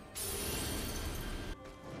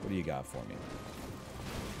 What do you got for me?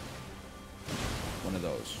 One of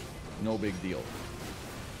those. No big deal.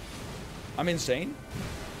 I'm insane?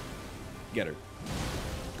 Get her.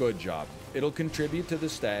 Good job. It'll contribute to the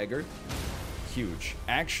stagger. Huge.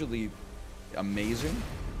 Actually, amazing.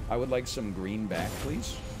 I would like some green back,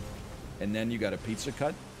 please. And then you got a pizza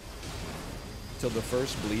cut till the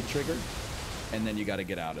first bleed trigger. And then you got to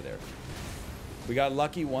get out of there. We got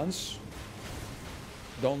lucky once.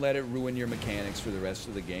 Don't let it ruin your mechanics for the rest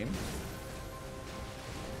of the game.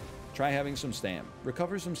 Try having some stam.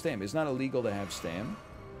 Recover some stam. It's not illegal to have stam.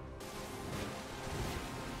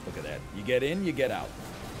 that. You get in, you get out.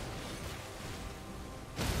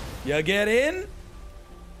 You get in,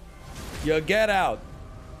 you get out.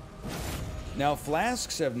 Now,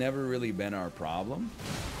 flasks have never really been our problem.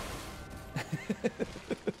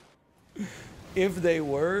 If they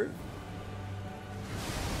were,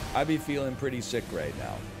 I'd be feeling pretty sick right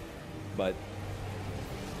now. But,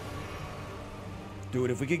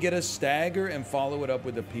 dude, if we could get a stagger and follow it up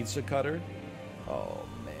with a pizza cutter, oh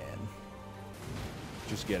man.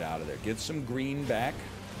 Just get out of there. Get some green back.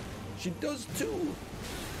 She does too.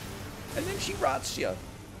 And then she rots ya.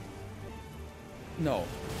 No.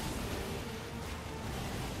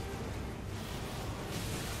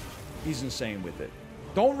 He's insane with it.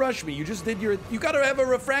 Don't rush me. You just did your... You gotta have a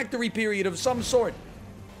refractory period of some sort.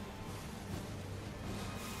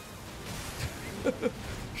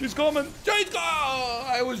 She's coming. Oh,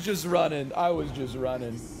 I was just running. I was just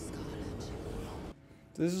running.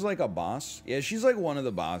 This is like a boss. Yeah, she's like one of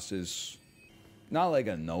the bosses. Not like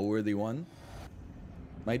a noteworthy one.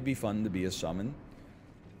 Might be fun to be a summon.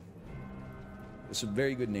 It's a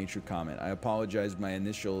very good natured comment. I apologize. My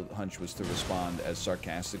initial hunch was to respond as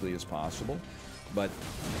sarcastically as possible. But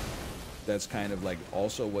that's kind of like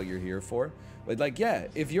also what you're here for. But like, yeah,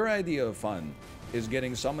 if your idea of fun is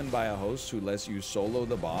getting summoned by a host who lets you solo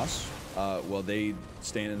the boss while they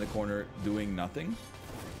stand in the corner doing nothing,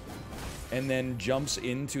 and then jumps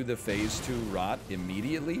into the phase 2 rot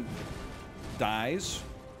immediately, dies,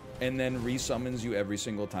 and then resummons you every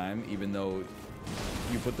single time, even though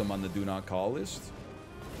you put them on the do not call list.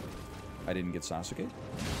 I didn't get Sasuke.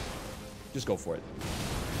 Just go for it.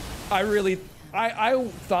 I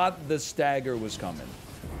thought the stagger was coming.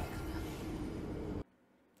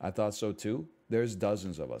 I thought so too. There's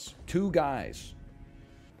dozens of us. 2 guys.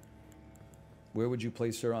 Where would you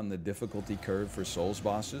place her on the difficulty curve for Souls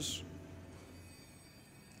bosses?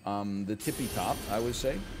 The tippy top, I would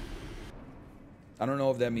say. I don't know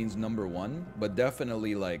if that means number 1, but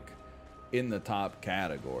definitely like in the top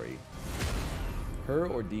category. Her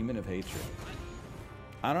or Demon of Hatred?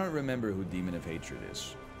 I don't remember who Demon of Hatred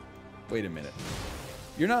is. Wait a minute.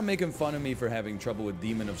 You're not making fun of me for having trouble with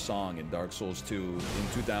Demon of Song in Dark Souls 2 in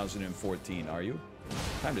 2014, are you?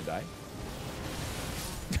 Time to die.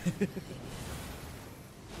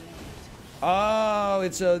 Oh,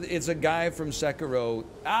 it's a guy from Sekiro.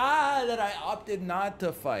 Ah, that I opted not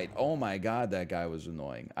to fight. Oh my god, that guy was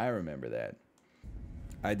annoying. I remember that.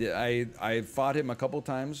 I fought him a couple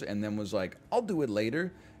times and then was like, I'll do it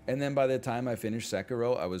later. And then by the time I finished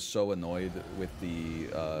Sekiro, I was so annoyed with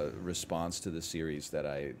the response to the series that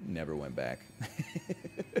I never went back.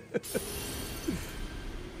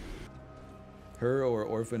 Her or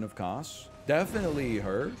Orphan of Kos? Definitely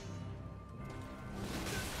her.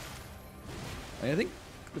 I think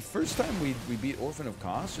the first time we beat Orphan of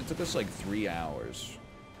Kos, it took us like 3 hours.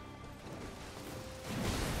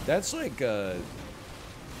 That's like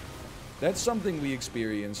that's something we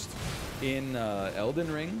experienced in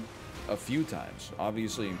Elden Ring a few times,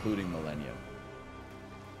 obviously including Malenia.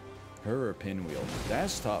 Her or Pinwheel?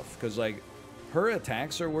 That's tough, because like her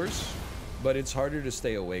attacks are worse, but it's harder to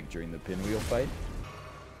stay awake during the Pinwheel fight.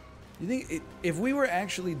 You think if we were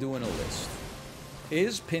actually doing a list,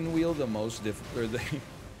 is Pinwheel the most difficult, or the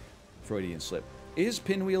Freudian slip? Is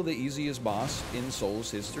Pinwheel the easiest boss in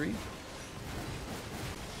Souls history?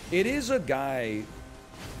 It is a guy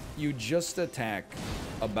you just attack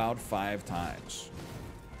about 5 times.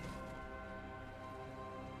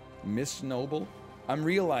 Miss Noble? I'm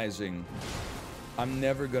realizing I'm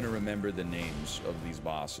never gonna remember the names of these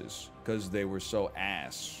bosses because they were so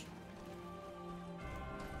ass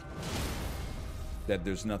that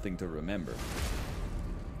there's nothing to remember.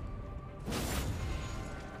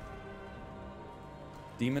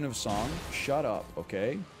 Demon of Song? Shut up,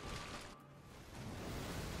 okay?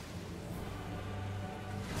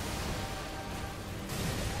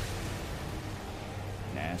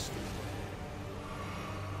 Nasty.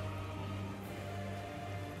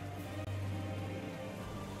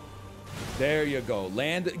 There you go.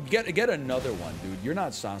 Land. Get another one, dude. You're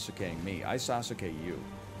not Sasukeing me. I Sasuke you.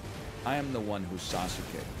 I am the one who's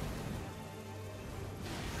Sasuke.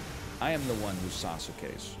 I am the one who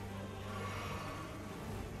Sasukes.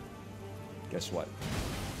 Guess what?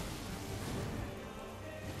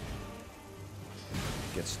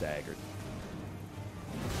 Get staggered.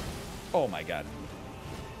 Oh my god.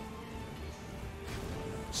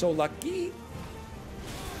 So lucky.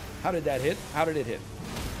 How did that hit? How did it hit?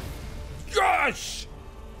 Gosh!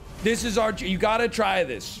 This is our... You gotta try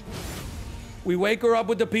this. We wake her up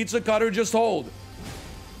with the pizza cutter. Just hold.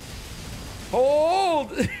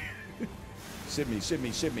 Hold! Sit me, sit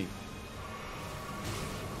me, sit me.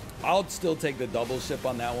 I'll still take the double sip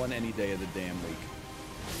on that one any day of the damn week.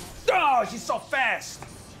 Oh, she's so fast.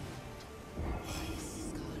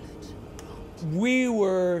 We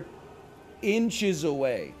were inches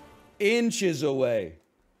away. Inches away.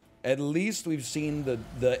 At least we've seen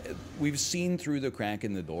we've seen through the crack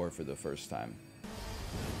in the door for the first time.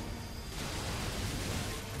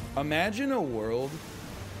 Imagine a world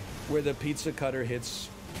where the pizza cutter hits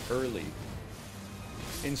early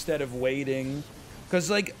instead of waiting.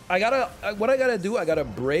 Cause like what I gotta do, I gotta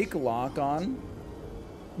break lock on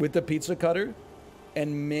with the pizza cutter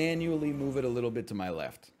and manually move it a little bit to my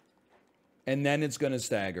left. And then it's gonna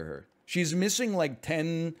stagger her. She's missing like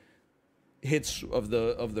 10 hits of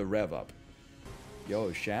the rev up.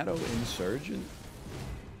 Yo, Shadow Insurgent.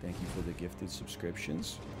 Thank you for the gifted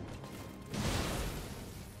subscriptions.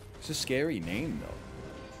 It's a scary name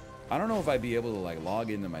though. I don't know if I'd be able to like log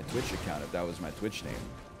into my Twitch account if that was my Twitch name.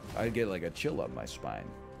 I'd get like a chill up my spine.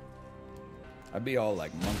 I'd be all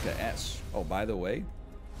like Monka S. Oh, by the way,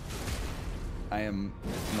 I am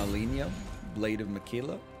Malenia, Blade of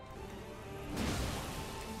Miquella.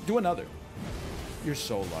 Do another. You're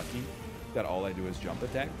so lucky that all I do is jump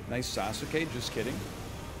attack. Nice Sasuke, just kidding.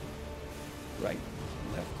 Right,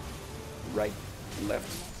 left, right,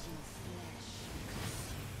 left.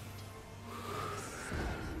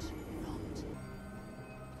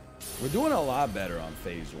 We're doing a lot better on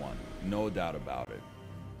phase 1, no doubt about it.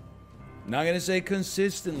 Not gonna say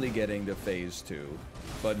consistently getting to phase 2,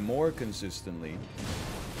 but more consistently.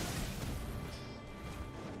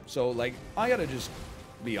 So like, I gotta just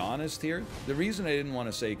be honest here. The reason I didn't want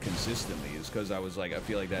to say consistently is because I was like, I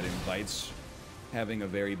feel like that invites having a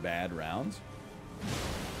very bad round.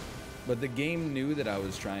 But the game knew that I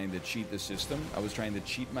was trying to cheat the system. I was trying to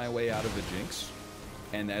cheat my way out of a jinx.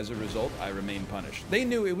 And as a result, I remain punished. They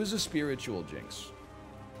knew it was a spiritual jinx.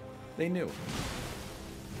 They knew.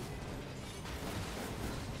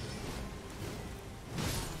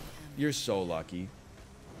 You're so lucky.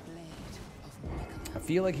 I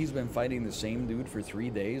feel like he's been fighting the same dude for 3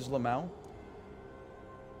 days, Lamau.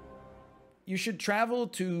 You should travel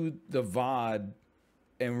to the VOD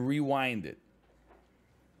and rewind it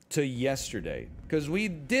to yesterday. Because we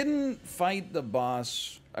didn't fight the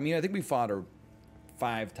boss. I mean, I think we fought her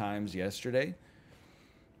 5 times yesterday.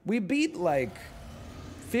 We beat like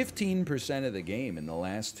 15% of the game in the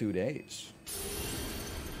last 2 days.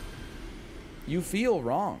 You feel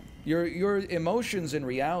wrong. Your emotions and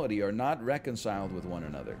reality are not reconciled with one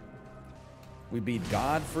another. We beat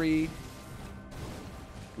Godfrey.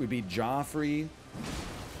 We beat Joffrey.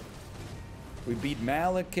 We beat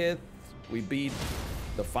Malekith. We beat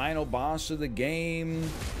the final boss of the game.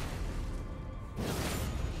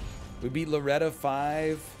 We beat Loretta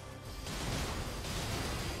 5.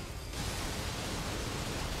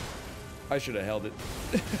 I should have held it.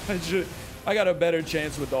 I got a better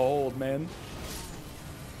chance with the hold, man.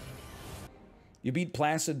 You beat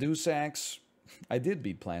Placidusax. I did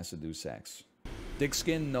beat Placidusax.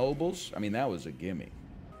 Thick-skinned nobles. I mean, that was a gimme.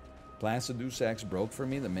 Placidusax broke for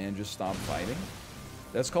me. The man just stopped fighting.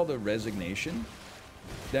 That's called a resignation.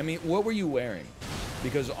 I mean, what were you wearing?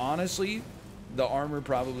 Because honestly, the armor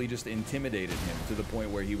probably just intimidated him to the point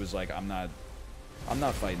where he was like, I'm not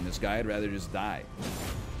fighting this guy. I'd rather just die.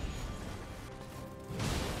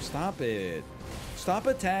 Stop it. Stop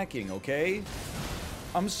attacking, okay?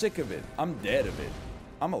 I'm sick of it. I'm dead of it.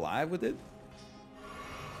 I'm alive with it.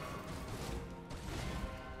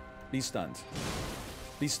 Be stunned.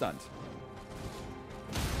 Be stunned.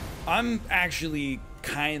 I'm actually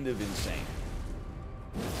kind of insane.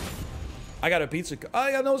 I got a pizza cut.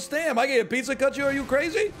 I got no stamp. I get a pizza cut you. Are you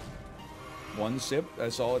crazy? 1 sip.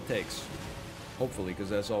 That's all it takes. Hopefully, because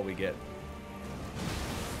that's all we get.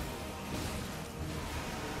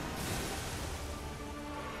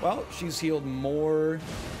 Well, she's healed more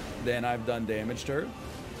than I've done damage to her.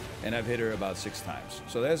 And I've hit her about 6 times.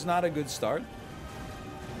 So that's not a good start.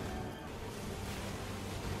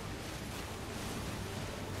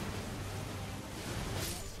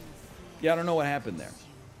 Yeah, I don't know what happened there.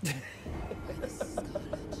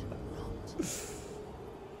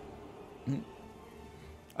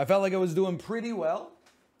 I felt like I was doing pretty well.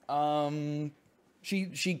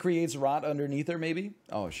 She creates rot underneath her, maybe?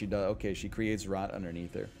 Oh, she does. Okay, she creates rot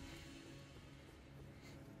underneath her.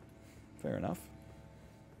 Fair enough.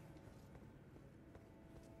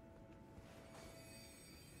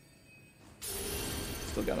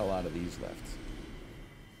 Still got a lot of these left.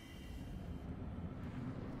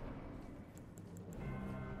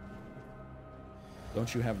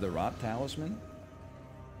 Don't you have the rot talisman?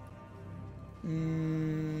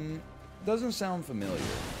 Doesn't sound familiar.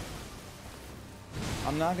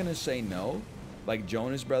 I'm not gonna say no, Like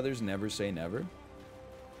Jonas Brothers, never say never.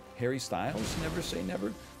 Harry Styles, never say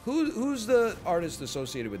never. Who's the artist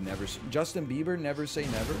associated with never? Justin Bieber, never say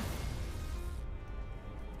never.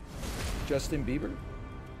 Justin Bieber?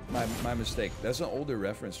 My mistake. That's an older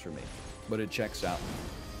reference for me, but it checks out.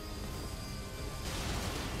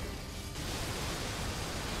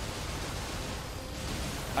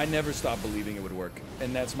 I never stopped believing it would work,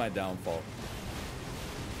 and that's my downfall.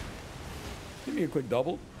 Give me a quick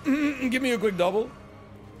double. Give me a quick double.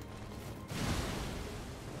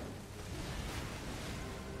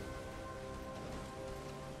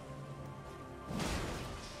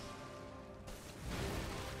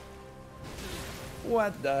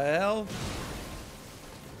 What the hell?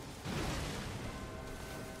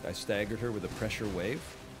 I staggered her with a pressure wave.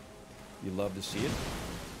 You love to see it.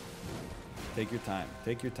 Take your time.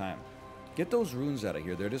 Take your time. Get those runes out of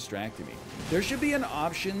here. They're distracting me. There should be an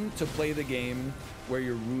option to play the game where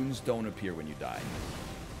your runes don't appear when you die.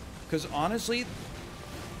 Because honestly,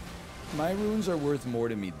 my runes are worth more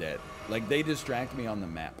to me dead. Like, they distract me on the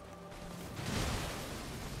map.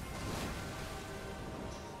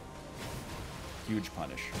 Huge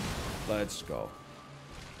punish. Let's go.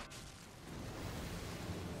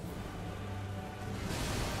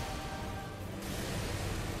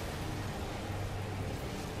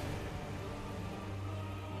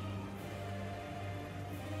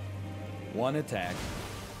 One attack.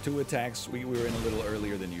 2 attacks. We were in a little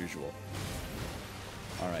earlier than usual.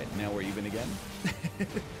 Alright, now we're even again.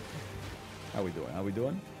 How we doing? How we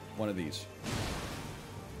doing? One of these.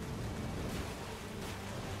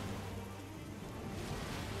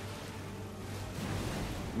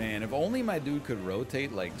 Man, if only my dude could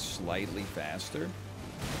rotate like slightly faster.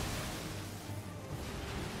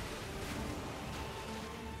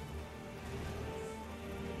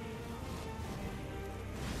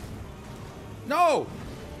 No!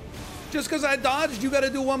 Just because I dodged, you gotta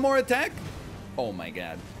do one more attack? Oh my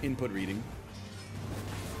god. Input reading.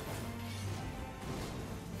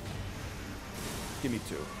 Give me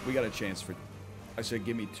 2. We got a chance for... I said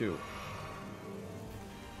give me 2.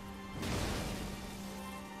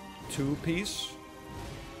 2-piece?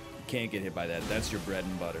 Can't get hit by that. That's your bread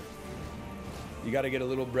and butter. You gotta get a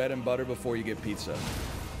little bread and butter before you get pizza.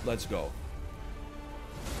 Let's go.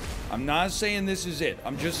 I'm not saying this is it.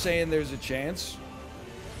 I'm just saying there's a chance.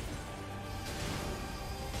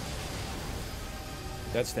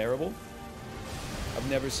 That's terrible. I've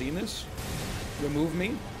never seen this. Remove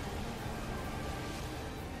me.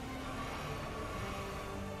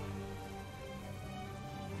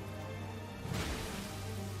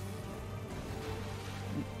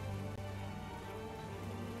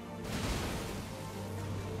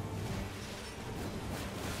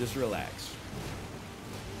 Just relax.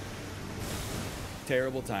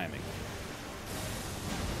 Terrible timing.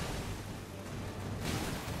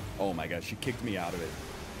 Oh my god, she kicked me out of it.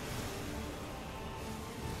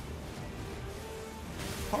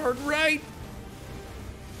 Hard right!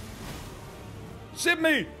 Sib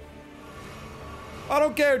me! I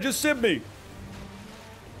don't care, just sib me!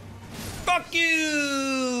 Fuck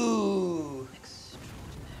you!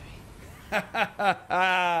 Extraordinary. The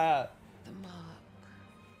mark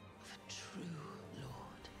of a true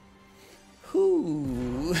lord.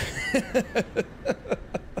 Who?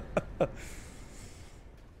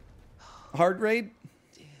 Heart rate?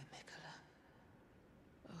 Dear Miquella.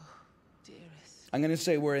 Oh, dearest. I'm gonna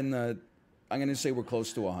say we're in the... I'm gonna say we're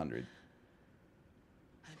close to 100.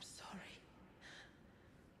 I'm sorry.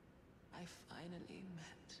 I finally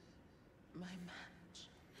met my match.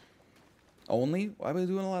 Only? I've been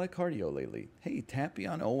doing a lot of cardio lately. Hey,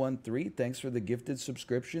 Tappion013, thanks for the gifted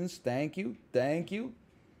subscriptions. Thank you. Thank you.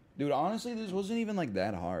 Dude, honestly, this wasn't even like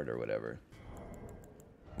that hard or whatever.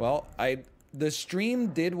 Well, the stream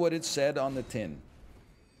did what it said on the tin.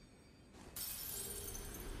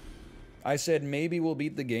 I said maybe we'll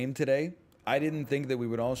beat the game today. I didn't think that we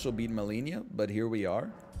would also beat Malenia, but here we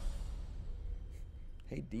are.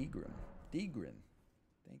 Hey, Degrin. Degrin.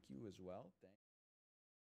 Thank you as well.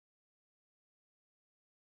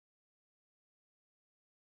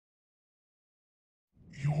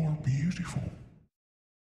 You're beautiful.